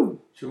 Woo!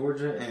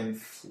 Georgia and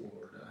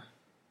Florida.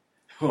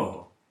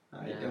 Oh.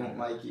 I Yeah. don't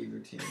like either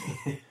team.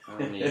 I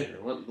don't either.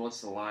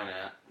 What's the line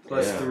at?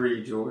 Plus Yeah.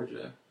 3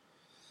 Georgia.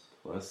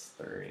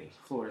 +3.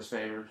 Florida's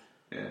favored.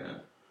 Yeah.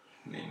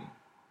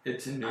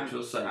 It's a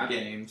neutral site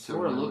game, so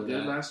Florida remember looked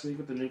good that. last week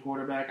with the new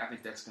quarterback. I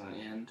think that's going to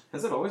end.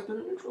 Has it always been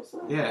a neutral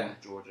site? Yeah.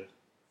 Georgia.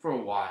 For a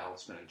while,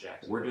 it's been in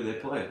Jacksonville. Where do they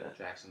play it at?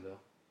 Jacksonville.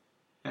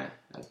 Yeah.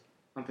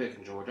 I'm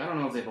picking Georgia. I don't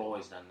know if they've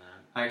always done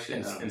that. Actually,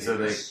 And, I don't and so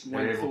either.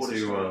 they're able Florida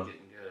to. started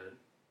getting good.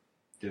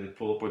 Do they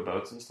pull up with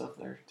boats and stuff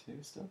there too?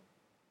 Still,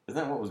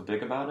 isn't that what was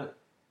big about it?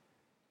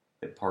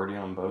 They party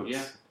on boats.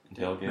 Yeah. And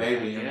tailgate.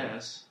 Maybe.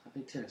 Yes. I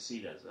think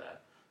Tennessee does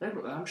that.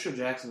 I'm sure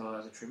Jacksonville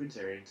has a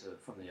tributary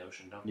from the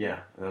ocean, don't they? Yeah,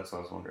 that's what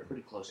I was wondering.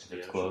 Pretty close to the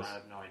It's ocean. close. I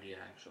have no idea,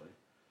 actually.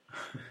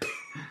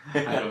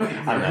 I don't even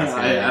I'm asking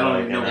I you, don't like,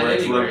 even know and where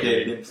it's anyway,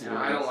 located in You know,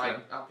 Florida. I don't so.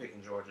 like. I'm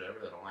picking Georgia. I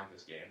really don't like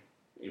this game,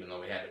 even though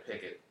we had to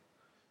pick it.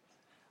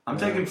 I'm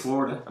taking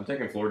Florida. I'm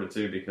taking Florida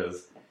too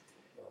because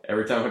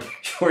every time I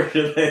pick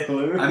Georgia, they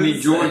lose. I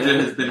mean, Georgia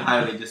has been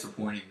highly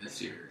disappointing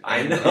this year.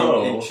 I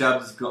know. And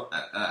Chubb's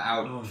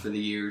out for the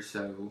year,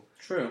 so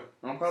True.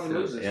 I'll probably So,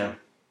 lose this yeah. one.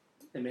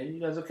 Hey, maybe you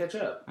guys will catch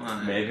up.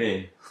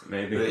 Maybe.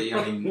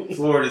 But,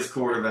 Florida's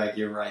quarterback,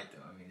 you're right, though.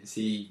 Is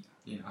he,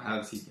 how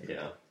is he going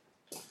Yeah.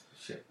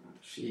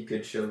 He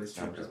could show his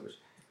true Just- colors.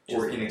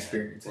 Or just-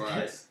 inexperience, I Right.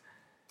 guess.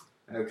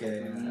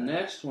 Okay.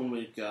 Next one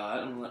we've got,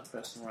 I'm going to let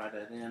Preston write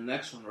that in.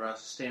 Next one,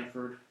 Russ,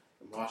 Stanford,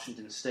 from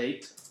Washington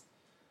State.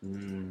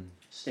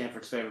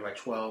 Stanford's favored by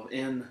 12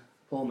 in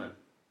Pullman.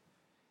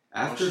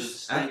 After Washington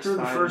State's the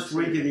 5-2. first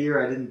week of the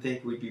year, I didn't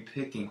think we'd be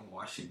picking a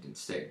Washington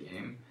State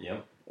game.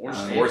 Yep. Or Or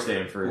Stanford.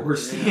 Stanford. Or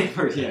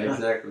Stanford, yeah, Yeah.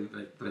 exactly.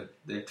 But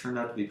they've turned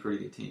out to be pretty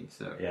good teams.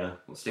 So Yeah.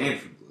 well,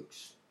 Stanford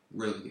looks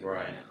really good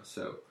right, Right. now.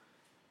 So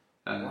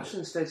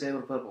Washington State's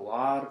able to put up a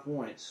lot of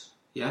points.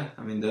 yeah,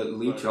 I mean the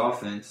Leach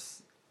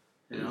offense.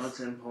 It's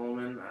in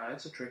Pullman.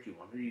 It's a tricky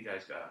one. Who do you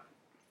guys got?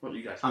 What do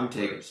you guys I'm got?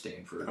 taking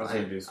Stanford. I was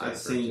gonna do I've Stanford,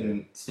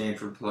 seen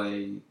Stanford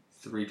play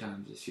 3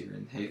 times this year,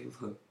 and they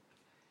look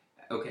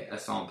okay. I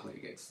saw them play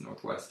against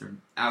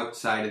Northwestern.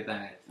 Outside of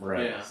that,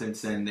 Right. Yeah.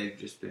 since then they've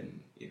just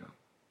been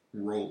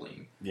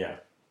rolling. Yeah.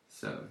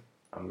 So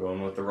I'm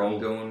going with the I'm roll.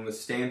 going with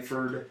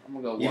Stanford. I'm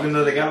going to go Even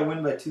though they got to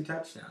win by 2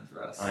 touchdowns,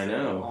 Russ. I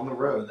know. On the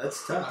road.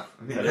 That's tough.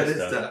 I mean, That that is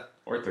is tough. tough.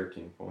 Or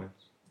 13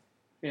 points.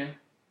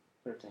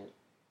 13.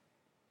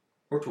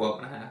 Or 12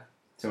 and a half.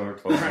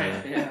 212.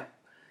 Right, yeah.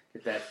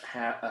 Get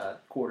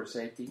that quarter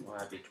safety. Well,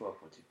 that'd be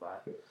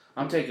 12.25.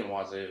 I'm taking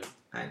Wazoo.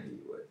 I knew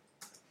you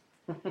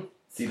would.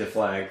 See the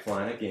flag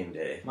flying at game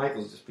day.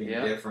 Michael's just being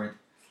different.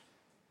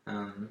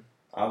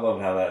 I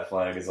love how that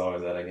flag is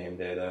always at a game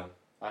day, though.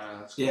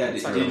 Yeah,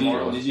 It's like did a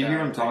you hear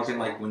him baseball. talking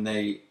like when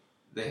they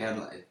had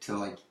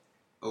to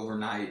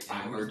overnight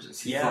an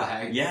emergency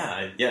flag?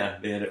 Yeah,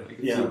 they had it. Like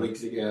a few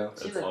weeks ago.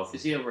 That's awesome.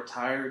 Is he a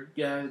retired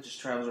guy that just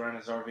travels around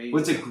his RV?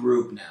 What's a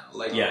group now?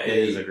 Like it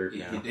is a group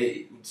now.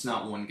 It's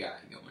not one guy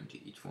going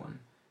to each one.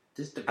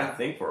 Just the I guy.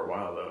 think for a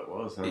while though it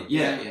was. Huh?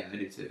 Yeah, I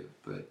do too.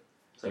 But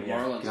It's like Yeah,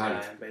 Marlins got guy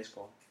it. in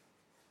baseball.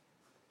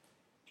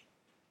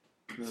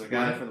 There's a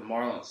guy for the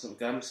Marlins.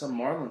 Some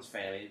Marlins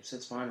fan. He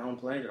sits behind home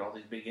plate at all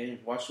these big games.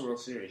 Watch the World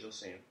Series. You'll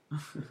see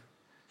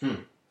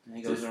him. And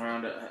he goes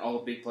around to all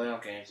the big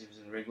playoff games. He was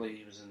in Wrigley.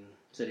 He was in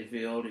Citi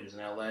Field. He was in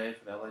LA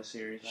for the LA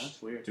series.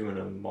 That's weird. Doing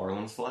a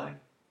Marlins flag?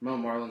 No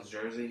Marlins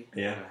jersey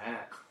Yeah. and a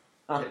hat.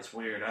 Huh. It's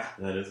weird.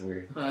 That is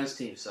weird. Well, his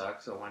team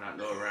sucks, so why not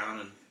go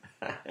around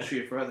and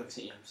cheer for other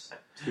teams?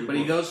 But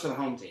he goes for the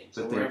home team,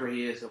 so But wherever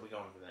he is, he'll be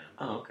going for them.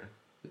 Oh, okay.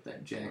 But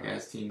that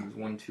jackass team has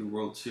won 2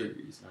 World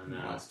Series in the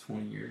I know. last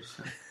 20 years.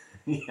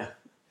 Yeah.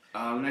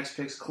 Next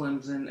pick's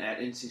Clemson at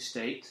NC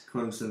State.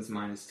 Clemson's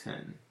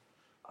 -10.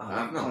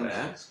 Not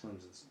bad.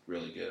 Clemson's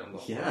really good. I'm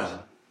going Yeah.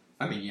 Clemson.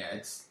 I mean,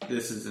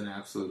 this is an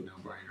absolute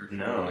no-brainer.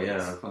 No, It's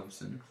yeah.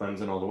 Clemson.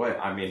 Clemson all the way.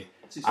 I mean,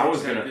 NC I was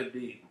State's got gonna- a good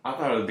beat. I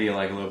thought it would be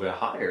like a little bit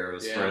higher of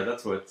a spread.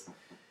 That's what.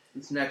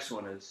 This next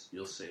one is,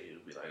 you'll see,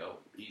 it'll be like, oh,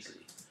 easy.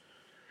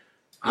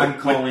 I'm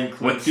calling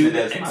what do Clemson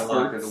the as my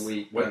lock of the experts-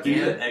 week. What but- do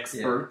Yeah. the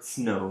experts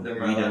know? They're We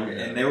my don't lock, know.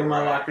 and they were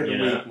my lock of the You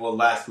know? week. Well,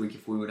 last week,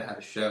 if we would have had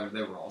a show,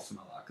 they were also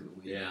my lock of the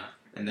week. Yeah.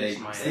 And It's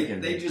they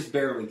Miami. just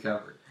barely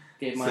covered.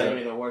 Gave So-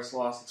 Miami their worst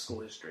loss in school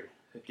history,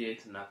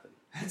 58-0.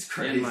 That's In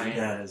crazy. Miami.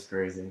 That is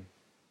crazy.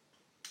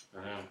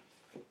 I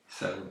know.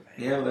 So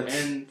yeah, let's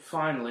And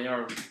finally,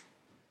 our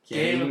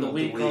game of the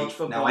week, college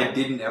football. Now, I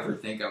didn't ever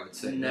think I would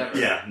say Never. that.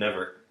 Yeah,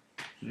 never.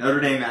 Notre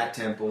Dame at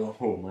Temple.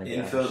 Oh my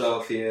In gosh.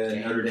 Philadelphia,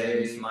 Game Notre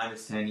day. Dame's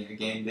 -10. Yeah,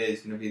 game day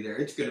is going to be there.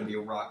 It's going to be a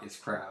raucous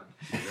crowd.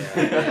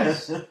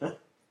 Yes.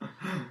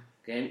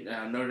 Game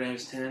Notre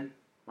Dame's 10,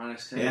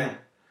 -10. Yeah.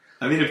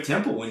 I mean, if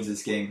Temple wins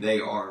this game, they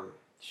are,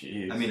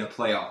 Jeez. I mean,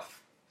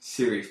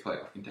 serious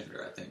playoff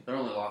contender, I think. Their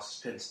only loss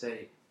is Penn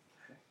State.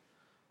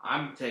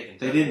 I'm taking.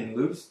 They didn't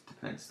lose to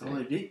Penn State. Oh,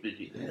 they did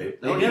beat them. They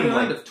Oh, beat yeah, them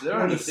they're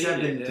undefeated.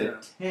 27 Yeah. to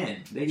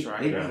 10. They That's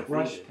right, they they're crushed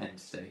undefeated. Penn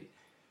State.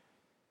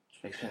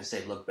 Which makes Penn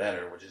State look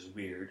better, which is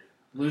weird.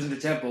 Losing to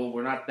Temple,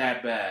 we're not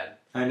that bad.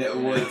 I know.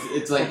 Well,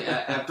 it's like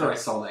after I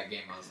saw that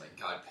game, I was like,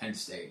 God, Penn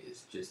State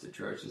is just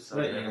atrocious. So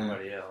But, did you know,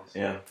 everybody else.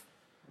 Yeah.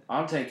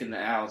 I'm taking the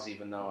Owls,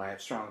 even though I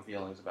have strong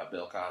feelings about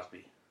Bill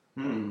Cosby.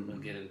 Hmm. We'll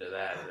get into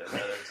that at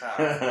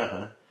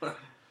another time.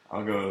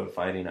 I'll go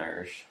Fighting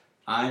Irish.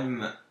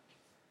 I'm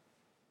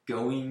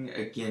going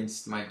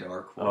against my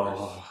dark horse.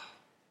 Oh.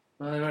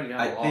 Well, they already got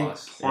I a think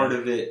loss. part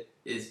of it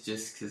is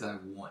just because I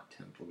want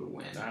Temple to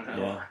win. I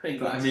know. Yeah.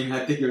 But, I mean,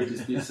 I think it would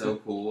just be so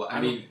cool. I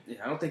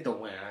don't think they'll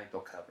win. I think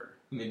they'll cover.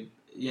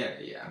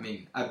 Yeah. I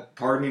mean,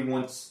 part of me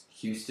wants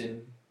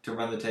Houston to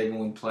run the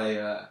table and play.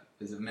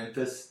 Is it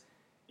Memphis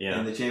Yeah.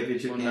 in the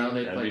championship Well, game? now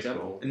they That'd play be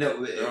Temple. cool.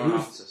 No, They're on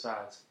who's opposite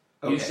sides.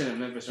 okay. Houston and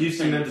Memphis.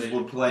 Houston, Memphis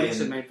will play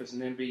Houston, in, Memphis,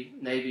 and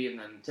Navy, and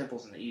then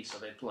Temple's in the East, so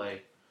they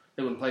play.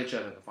 They wouldn't play each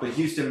other in the but final.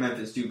 Houston,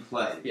 Memphis do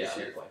play yeah, this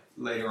they year play.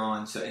 later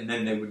on. So and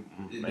then they would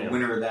the Man.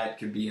 winner of that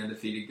could be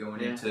undefeated going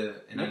Yeah. into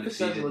an Memphis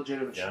has a undefeated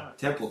legitimate Yeah. shot.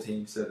 Temple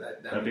team. So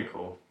That'd be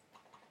cool.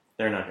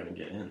 They're not going to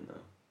get in, though,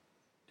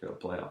 to a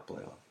playoff.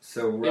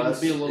 So would Russ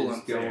be a little is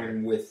unfair.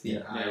 going with the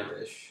Yeah.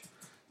 Irish.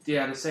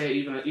 Yeah, to say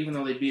even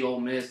though they beat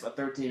Ole Miss, a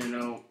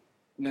 13-0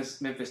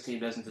 Memphis team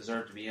doesn't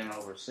deserve to be in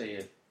over, say,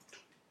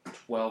 a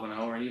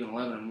 12-0 or even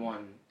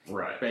 11-1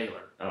 Right.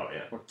 Baylor Oh,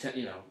 yeah. or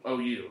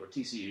OU or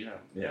TCU.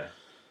 Yeah.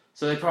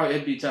 So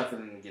it'd be tough for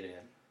them to get in.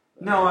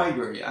 No, I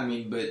agree. I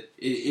mean, but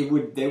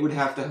they would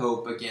have to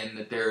hope again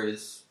that there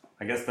is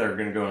I guess they're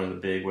going to go into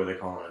the big, what are they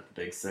calling it, the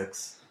Big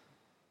Six?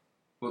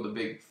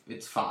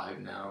 it's 5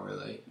 now,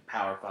 really.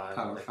 Power 5.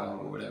 Power 5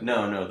 or whatever.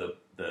 No,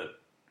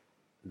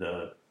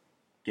 the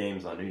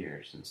games on New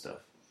Year's and stuff.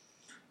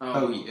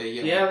 Oh, yeah.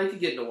 Yeah, they could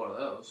get into one of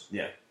those.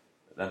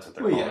 That's what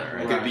they're Well, calling yeah, it,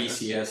 right? like Right. a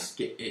BCS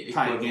Tight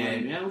game,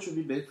 equivalent. yeah, which would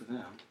be big for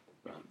them.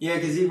 Yeah,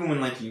 because even when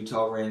like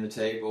Utah ran the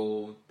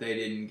table, they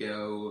didn't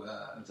go.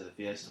 Into the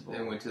Fiesta Bowl.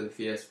 They went to the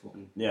Fiesta Bowl.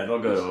 Yeah, they'll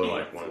go to Yeah,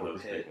 like one of Fort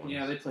those Pitt. big ones.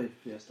 Yeah, they play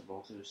Fiesta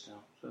Bowl too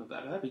still. So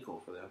that'd be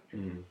cool for them.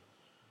 Mhm.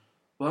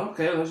 Well,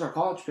 okay, those are our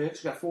college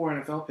picks. We got 4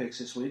 NFL picks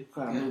this week.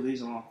 Kind of Yeah. move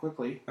these along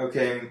quickly.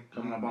 Okay,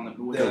 Coming up on the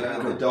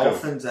the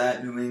Dolphins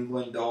at New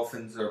England.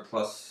 Dolphins are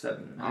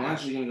 +7. I'm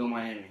actually going to go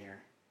Miami here.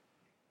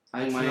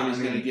 I think That's Miami's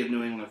not- going to give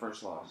New England their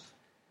first loss.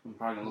 I'm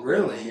probably going to look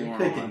Really, more you're on-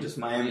 picking just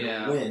Miami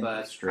yeah, to win.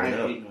 but Straight I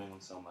up. hate New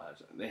England so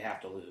much. They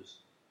have to lose.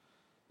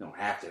 They don't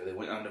have to. They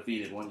went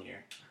undefeated one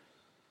year.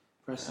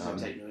 Preston's going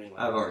to take New England.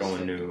 I've already Going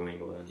said- New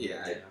England.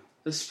 Yeah,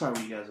 This is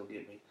probably where you guys will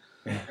get me.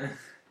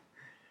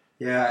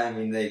 yeah. I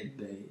mean, They're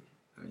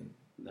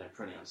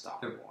pretty they're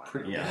unstoppable.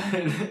 pretty Yeah.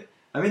 bad.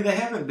 I mean, they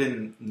haven't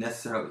been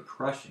necessarily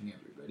crushing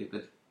everybody,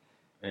 but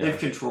They've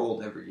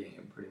controlled every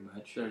game pretty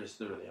much. They're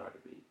really hard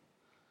to beat.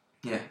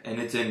 Yeah, and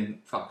it's in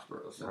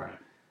Foxborough. So. Right.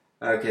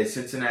 Okay,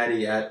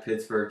 Cincinnati at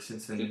Pittsburgh.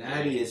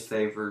 Cincinnati is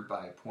favored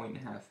by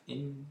 1.5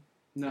 in.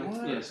 No,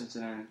 yeah,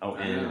 Cincinnati. Oh,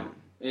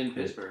 in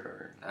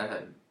Pittsburgh. That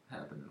hadn't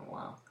happened in a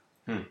while.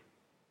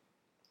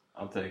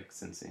 I'll take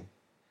Cincy.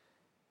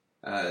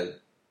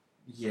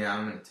 Yeah,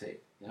 I'm gonna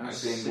take. Yeah,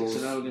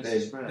 6-0 against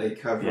the spread. They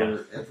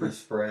cover every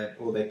spread.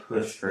 Well, they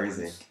push. That's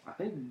crazy. I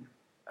think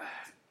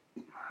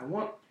I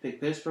want to pick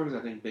Pittsburgh because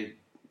I think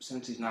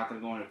Cincy's not going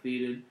to go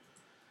undefeated,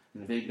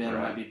 and Big Ben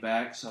might be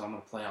back, so I'm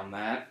going to play on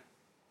that.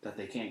 That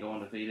they can't go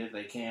undefeated.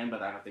 They can,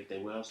 but I don't think they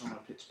will. So I'm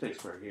going to pick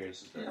Pittsburgh here.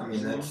 It's Pittsburgh.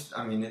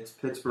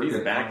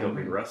 He's back. He'll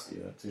be rusty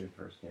though too.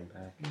 First game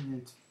back.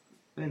 It's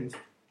been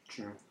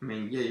true. I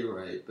mean, yeah, you're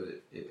right,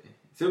 but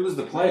if it was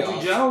the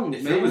playoffs,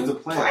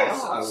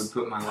 I would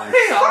put my life.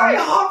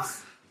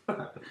 Playoffs.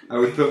 I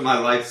would put my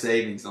life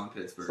savings on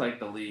Pittsburgh. It's like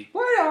the league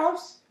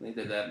playoffs. They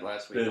did that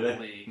last week in the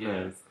league.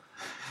 Yeah. Nice.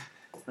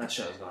 That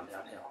show's gone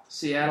downhill.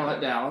 Seattle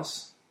at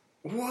Dallas.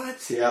 What?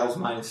 Seattle's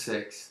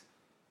 -6.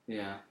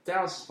 Yeah,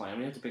 Dallas is playing.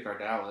 We have to pick our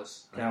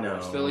Dallas. I know.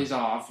 Philly's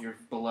off. Your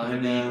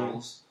beloved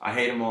Eagles. I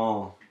hate them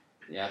all.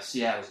 Yeah,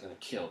 Seattle's going to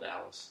kill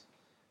Dallas.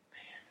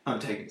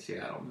 I'm taking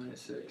Seattle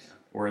 -6. Yeah.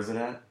 Where is it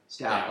at?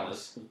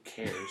 Dallas. Who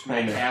cares?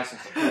 I know.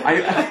 Castles.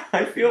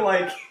 I feel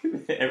like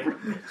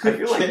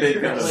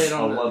they've got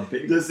a lot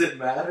big. Does it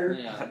matter?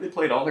 Yeah. Have they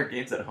played all their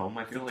games at home?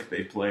 I feel like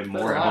they play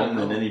more at home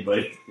than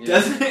anybody. Yeah.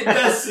 Doesn't it?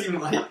 Does seem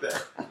like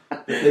that.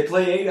 They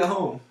play 8 at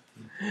home.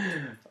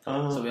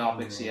 So we all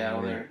pick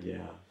Seattle there.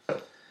 Yeah.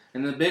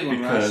 And the big one,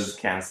 Because Russ,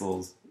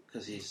 Castle's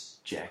because he's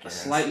jackass.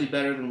 slightly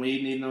better than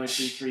Whedon, even though he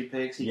threw 3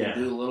 picks. He Yeah.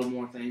 can do a little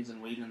more things than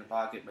Whedon in the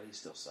pocket, but he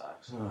still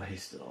sucks. Oh, he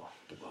still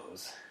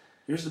blows.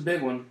 Here's the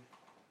big one.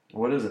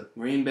 What is it?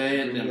 Green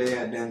Bay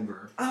at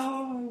Denver.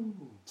 Oh!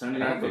 Sunday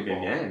night That'd be a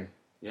football. good game.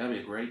 Yeah, it'd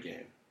be a great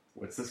game.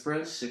 What's the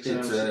spread?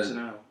 6-0,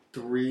 6-0.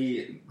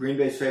 3. Green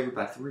Bay's favored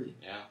by 3.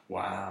 Yeah.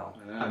 Wow.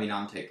 I mean,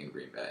 I'm taking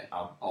Green Bay.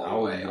 I'll all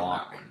the way on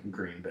lock that one.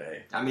 Green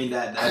Bay. I mean,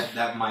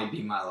 that might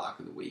be my lock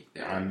of the week.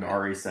 There. I'm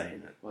already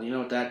saying it. Well, you know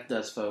what that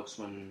does, folks,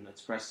 when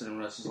it's Preston and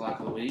Russ's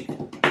lock of the week?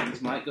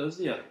 Means Mike goes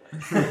the other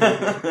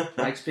way.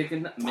 Mike's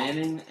picking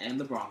Manning and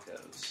the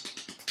Broncos.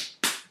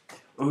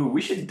 Ooh,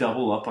 we should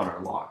double up on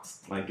our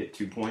locks. Like, get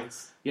 2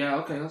 points. Yeah,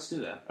 okay, let's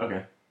do that.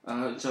 Okay.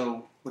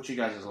 So, what's your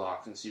guys'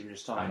 lock, since you were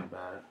just talking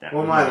about it?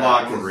 Well, my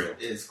lock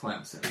is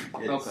Clemson.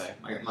 Okay.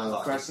 My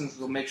lock. Preston's,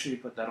 well, make sure you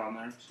put that on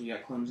there. So you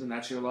got Clemson,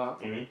 that's your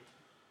lock? Mm-hmm.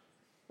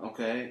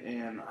 Okay,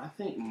 and I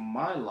think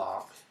my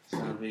lock is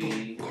going to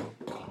be...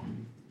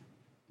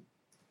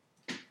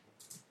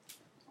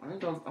 I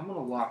think I'm going to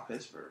lock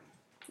Pittsburgh.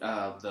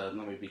 Let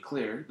me be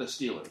clear, the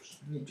Steelers.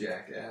 You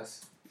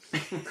jackass.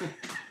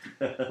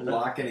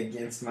 Locking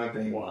against my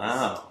Bengals.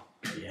 Wow.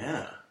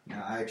 Yeah. No,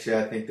 actually,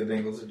 I think the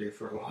Bengals are due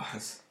for a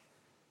loss.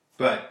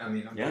 But, I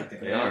mean, I'm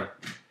thinking they are.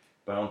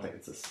 But I don't think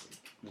it's this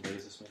week. Maybe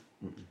it's this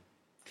week.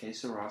 Que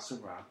sera,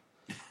 sera.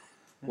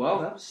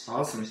 Well, that was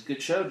awesome. It's a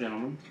good show,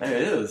 gentlemen. Hey,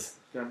 it is.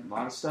 Got a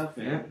lot of stuff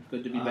in. Yeah.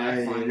 Good to be back.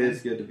 It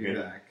is good to be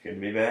back. Good to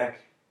be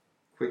back.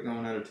 Quit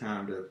going out of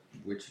town to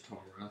Wichita,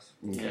 Russ.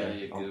 Yeah,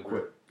 you I'll goober.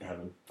 quit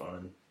having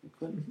fun.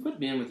 Quit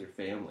being with your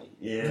family.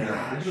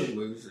 Yeah. You're a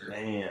loser.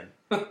 Man.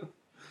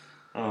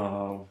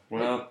 Oh,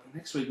 well.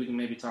 Next week we can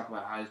maybe talk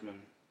about Heisman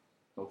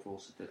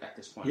hopefuls at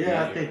this point.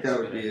 Yeah, I think that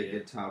would be a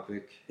good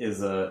topic. It's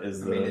a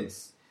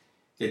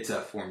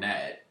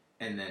Fournette,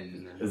 and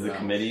then is the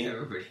committee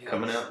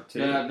coming out too?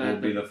 Yeah, will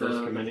be the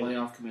first committee. The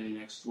playoff committee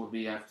next will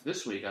be after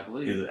this week, I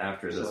believe. Is it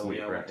after this week?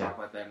 Yeah, right? we'll talk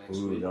about that next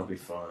week. week. That'll be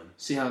fun.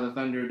 See how the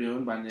Thunder are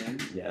doing by then.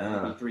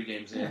 Yeah, we'll be 3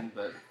 games in,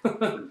 but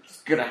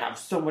it's gonna have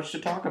so much to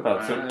talk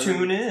about. So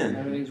tune in.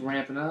 Everything's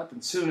ramping up,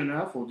 and soon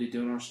enough we'll be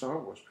doing our Star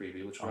Wars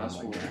preview, which Russ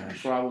will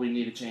probably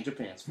need a change of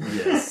pants for.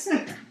 Yes,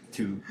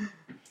 two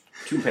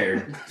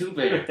pairs. 2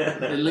 pairs.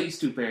 At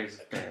least 2 pairs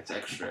of pants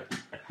extra.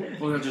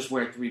 We'll just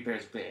wear 3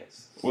 pairs of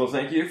pants. Well,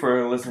 thank you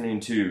for listening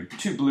to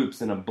 2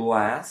 Bloops and a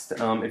Blast.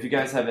 If you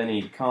guys have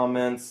any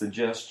comments,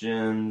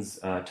 suggestions,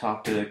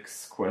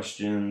 topics,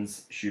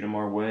 questions, shoot them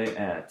our way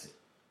at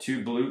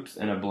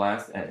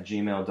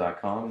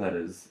 2bloopsandablast@gmail.com. That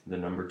is the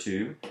number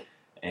 2.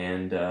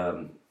 And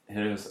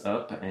hit us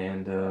up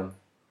and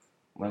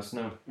let us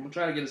know. I'm going to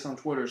try to get us on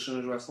Twitter as soon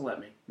as Russ will let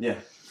me. Yeah.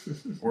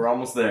 We're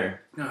almost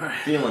there. All right.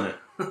 Feeling it.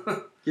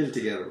 Get it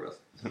together, Russ.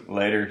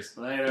 Later.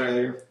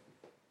 Later.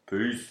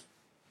 Peace.